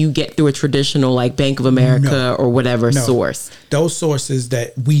something you get through a traditional like Bank of America or whatever source. Those sources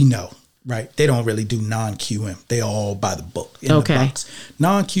that we know. Right. They don't really do non-QM. They all by the book. In the box.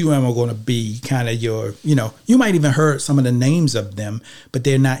 Non-QM are going to be kind of your, you might even heard some of the names of them, but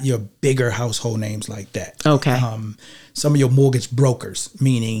they're not your bigger household names like that. Okay. Some of your mortgage brokers,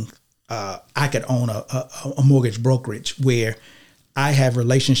 meaning I could own a mortgage brokerage where I have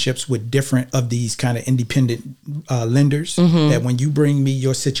relationships with different of these kind of independent lenders that when you bring me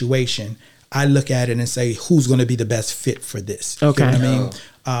your situation, I look at it and say, who's going to be the best fit for this? Okay. You know what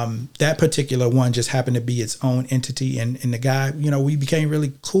I mean? That particular one just happened to be its own entity. And the guy, we became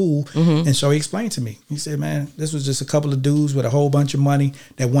really cool. And so he explained to me, he said, man, this was just a couple of dudes with a whole bunch of money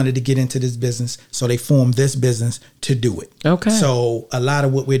that wanted to get into this business. So they formed this business to do it. Okay. So a lot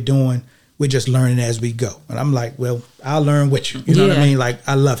of what we're doing, we're just learning as we go. And I'm like, well, I'll learn with you. You know what I mean? Like,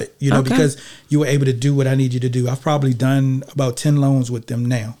 I love it, because you were able to do what I need you to do. I've probably done about 10 loans with them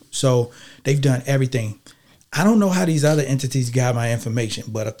now. So they've done everything. I don't know how these other entities got my information,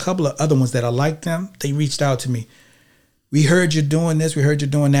 but a couple of other ones that are like them, they reached out to me. We heard you're doing this. We heard you're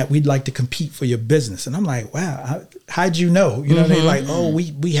doing that. We'd like to compete for your business. And I'm like, wow, how'd you know? They're like, oh,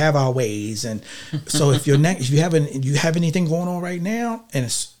 we have our ways. And so if you have anything going on right now, and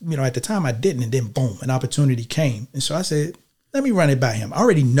it's, at the time I didn't, and then boom, an opportunity came. And so I said, Let me run it by him. I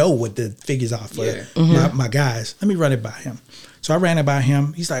already know what the figures are for my guys. Let me run it by him. So I ran it by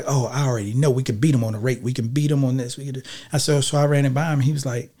him. He's like, oh, I already know. We could beat him on the rate. We can beat him on this. I said, so I ran it by him. He was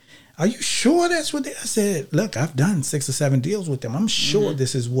like, are you sure that's what they? I said, look, I've done 6 or 7 deals with them. I'm sure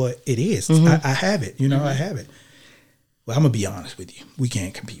this is what it is. I have it. I have it. Well, I'm going to be honest with you. We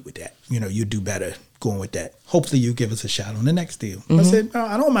can't compete with that. You do better going with that. Hopefully you give us a shot on the next deal. I said, no,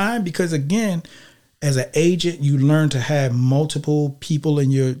 I don't mind, because again, as an agent, you learn to have multiple people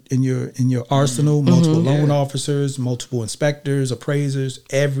in your arsenal, multiple loan officers, multiple inspectors, appraisers,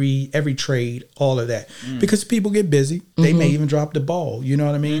 every trade, all of that. Because people get busy. They may even drop the ball, you know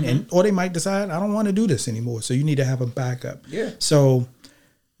what I mean? Or they might decide, I don't want to do this anymore. So you need to have a backup. Yeah. So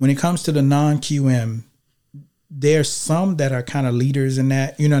when it comes to the non-QM, there's some that are kind of leaders in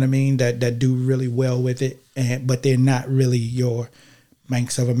that, you know what I mean, that do really well with it, but they're not really your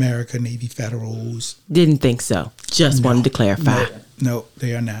Banks of America, Navy Federals. Didn't think so. Just wanted to clarify. No,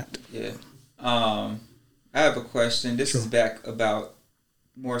 they are not. Yeah. I have a question. This is back about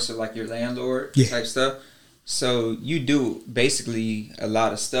more so like your landlord type stuff. So you do basically a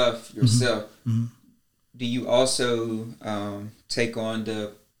lot of stuff yourself. Do you also take on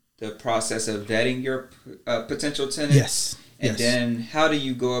the process of vetting your potential tenants? Yes. And then how do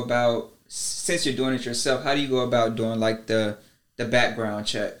you go about, since you're doing it yourself, how do you go about doing like the background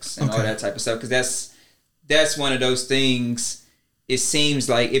checks and all that type of stuff? Because that's one of those things. It seems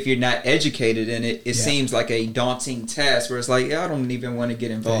like if you're not educated in it, it seems like a daunting task where it's like, I don't even want to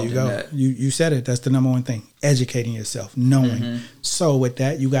get involved in that. You said it. That's the number one thing. Educating yourself, knowing. So with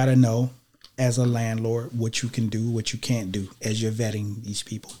that, you got to know as a landlord what you can do, what you can't do as you're vetting these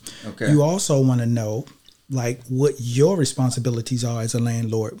people. Okay. You also want to know like what your responsibilities are as a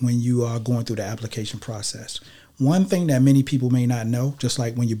landlord when you are going through the application process. One thing that many people may not know, just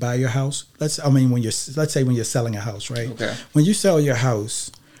like when you buy your house, let's say when you're selling a house, right? Okay. When you sell your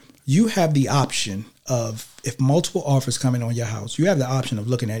house, you have the option of, if multiple offers come in on your house, you have the option of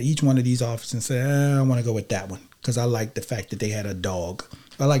looking at each one of these offers and say, I want to go with that one because I like the fact that they had a dog.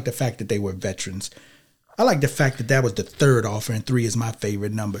 I like the fact that they were veterans. I like the fact that that was the 3rd offer and 3 is my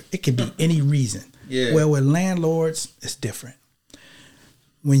favorite number. It could be any reason. Yeah. Well, with landlords, it's different.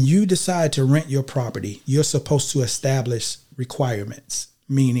 When you decide to rent your property, you're supposed to establish requirements,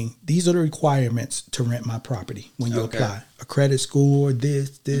 meaning these are the requirements to rent my property when you apply. A credit score,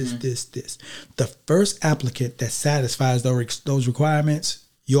 this. The first applicant that satisfies those requirements,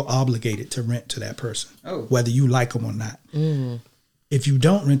 you're obligated to rent to that person, whether you like them or not. If you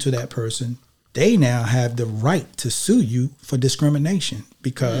don't rent to that person, they now have the right to sue you for discrimination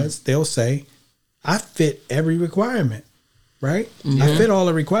because they'll say, I fit every requirement. Right? I fit all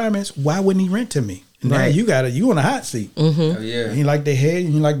the requirements. Why wouldn't he rent to me? And now you on a hot seat. Oh, yeah. You like the head,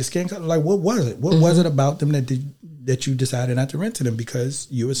 you like the skin color. Like, what was it? What was it about them that you decided not to rent to them because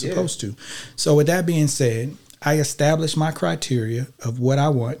you were supposed to? So with that being said, I established my criteria of what I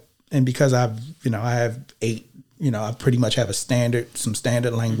want, and because I have 8. I pretty much have some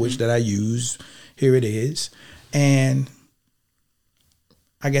standard language that I use. Here it is, and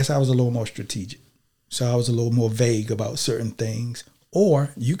I guess I was a little more strategic. So I was a little more vague about certain things.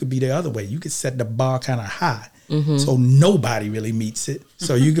 Or you could be the other way. You could set the bar kind of high. So nobody really meets it.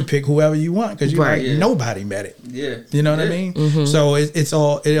 So you could pick whoever you want because nobody met it. Yeah. You know what I mean? So it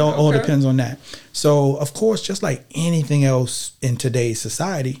all depends on that. So of course, just like anything else in today's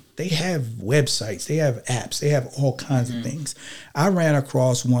society, they have websites, they have apps, they have all kinds of things. I ran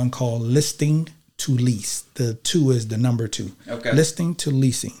across one called Listing to Lease. The 2 is the number 2. Okay. Listing to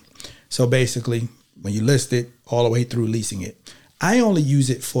Leasing. So basically, when you list it, all the way through leasing it. I only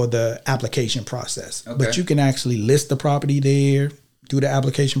use it for the application process, but you can actually list the property there, do the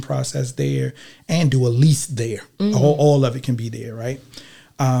application process there, and do a lease there. All of it can be there, right?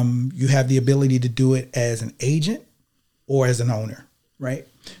 You have the ability to do it as an agent or as an owner, right?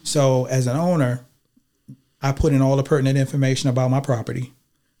 So as an owner, I put in all the pertinent information about my property,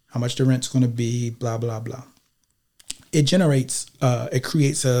 how much the rent's going to be, blah, blah, blah. It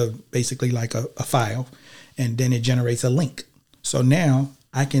creates basically like a file, and then it generates a link. So now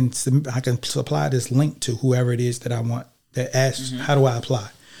I can supply this link to whoever it is that I want that asks, how do I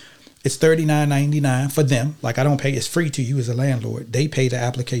apply? It's $39.99 for them. Like I don't pay, it's free to you as a landlord. They pay the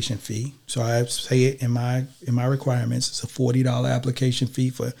application fee. So I say it in my requirements. It's a $40 application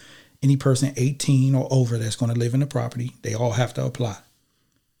fee for any person 18 or over that's going to live in the property. They all have to apply.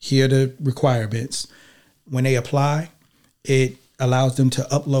 Here are the requirements. When they apply, it allows them to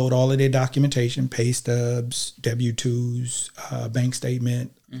upload all of their documentation, pay stubs, W-2s, bank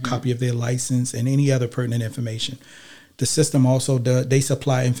statement, copy of their license, and any other pertinent information. The system also they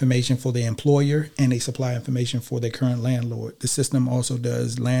supply information for the employer and they supply information for their current landlord. The system also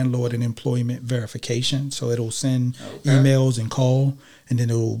does landlord and employment verification. So it'll send emails and call, and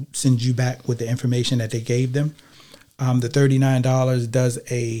then it'll send you back with the information that they gave them. The $39 does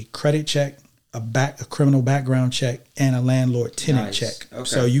a credit check, a criminal background check, and a landlord tenant check. Okay.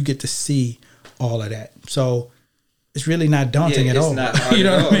 So you get to see all of that. So it's really not daunting at all. Not hard you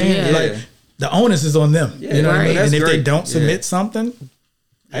know what I mean? Yeah. Like, the onus is on them. Yeah, you know what I mean? And if great. they don't submit something,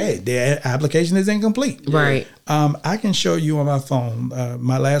 hey, their application is incomplete. Right. I can show you on my phone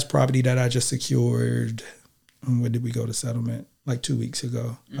my last property that I just secured. When did we go to settlement? Like 2 weeks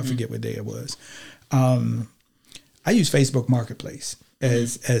ago. I forget what day it was. I use Facebook Marketplace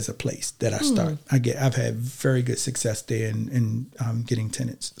as a place that I start. I've had very good success there in getting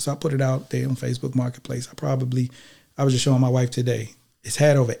tenants. So I put it out there on Facebook Marketplace. I was just showing my wife today. It's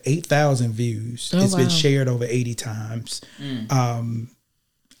had over 8,000 views. It's been shared over 80 times.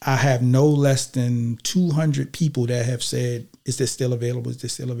 I have no less than 200 people that have said, is this still available? Is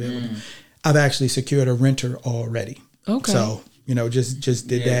this still available? I've actually secured a renter already. Okay. So, just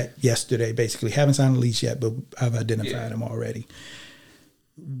did that yesterday, basically. Haven't signed a lease yet, but I've identified them already.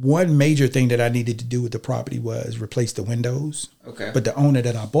 One major thing that I needed to do with the property was replace the windows. Okay. But the owner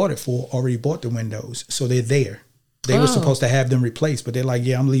that I bought it for already bought the windows. So they're there. They were supposed to have them replaced, but they're like,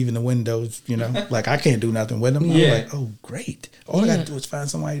 I'm leaving the windows, like I can't do nothing with them. I'm like, oh, great. All I got to do is find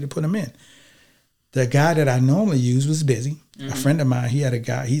somebody to put them in. The guy that I normally use was busy. A friend of mine, he had a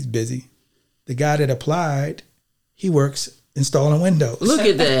guy, he's busy. The guy that applied, he works installing windows. Look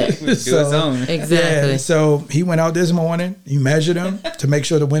at that. So, exactly. Yeah, so he went out this morning, he measured them to make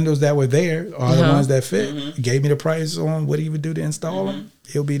sure the windows that were there are the ones that fit. He gave me the price on what he would do to install them.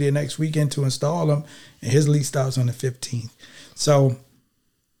 He'll be there next weekend to install them, and his lease starts on the 15th. So,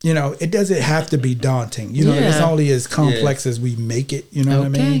 it doesn't have to be daunting. It's only as complex as we make it. You know what I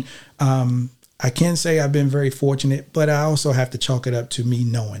mean? I can say I've been very fortunate, but I also have to chalk it up to me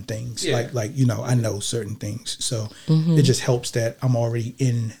knowing things. Yeah. Like I know certain things. So it just helps that I'm already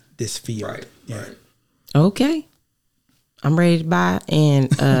in this field. Right. Yeah. Right. Okay. I'm ready to buy,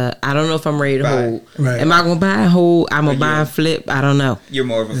 and I don't know if I'm ready to hold. Right. Am I going to buy and hold? I'm going to buy and flip. I don't know. You're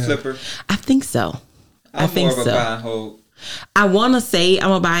more of a flipper? I think so. I'm more of a buy and hold. I want to say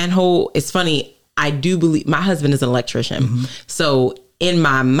I'm a buy and hold. It's funny. I do believe my husband is an electrician. So in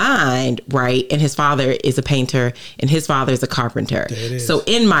my mind, right, and his father is a painter and his father is a carpenter. So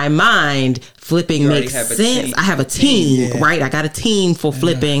in my mind, flipping makes sense. I have a team, right? I got a team for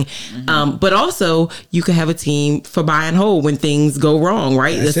flipping. But also you can have a team for buy and hold when things go wrong,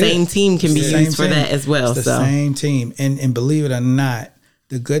 right? The same team can be used for that as well. It's the same team. And believe it or not,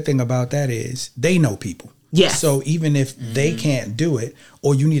 the good thing about that is they know people. Yes. So even if they can't do it,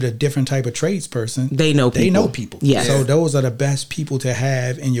 or you need a different type of tradesperson, they know people. Yes. So those are the best people to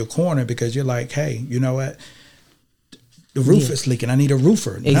have in your corner, because you're like, hey, you know what? The roof is leaking. I need a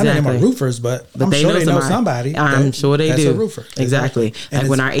roofer. Exactly. None of them are roofers, but I'm sure they know somebody. I'm sure they do. That's a roofer. Exactly. Like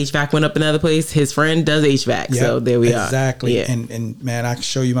when our HVAC went up another place, his friend does HVAC. So there we are. Exactly. Yeah. And man, I can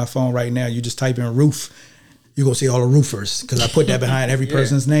show you my phone right now. You just type in roof. You're going to see all the roofers, because I put that behind every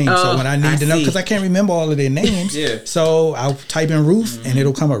person's name. So when I need to know, because I can't remember all of their names. So I'll type in roof and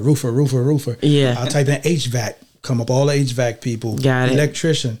it'll come up roofer. Yeah. I'll type in HVAC, come up all the HVAC people. Got it.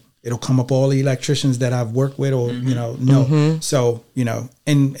 Electrician. It'll come up all the electricians that I've worked with or, know. So,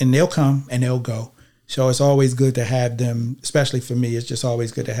 and they'll come and they'll go. So it's always good to have them, especially for me. It's just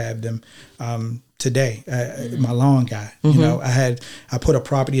always good to have them. Today, my lawn guy, I put a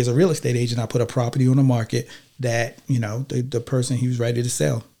property as a real estate agent. I put a property on the market that, the person, he was ready to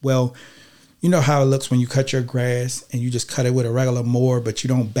sell. Well, you know how it looks when you cut your grass and you just cut it with a regular mower, but you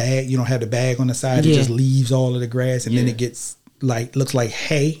don't have the bag on the side. It just leaves all of the grass, and then it gets looks like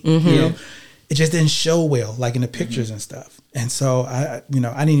hay, It just didn't show well, like in the pictures and stuff. And so I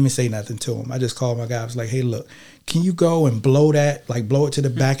didn't even say nothing to him. I just called my guy. I was like, hey, look, can you go and blow it to the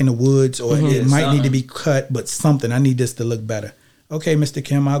back in the woods, or it might need to be cut, but something. I need this to look better. Okay, Mr.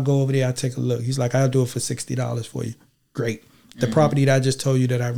 Kim, I'll go over there. I'll take a look. He's like, I'll do it for $60 for you. Great. The property that I just told you that I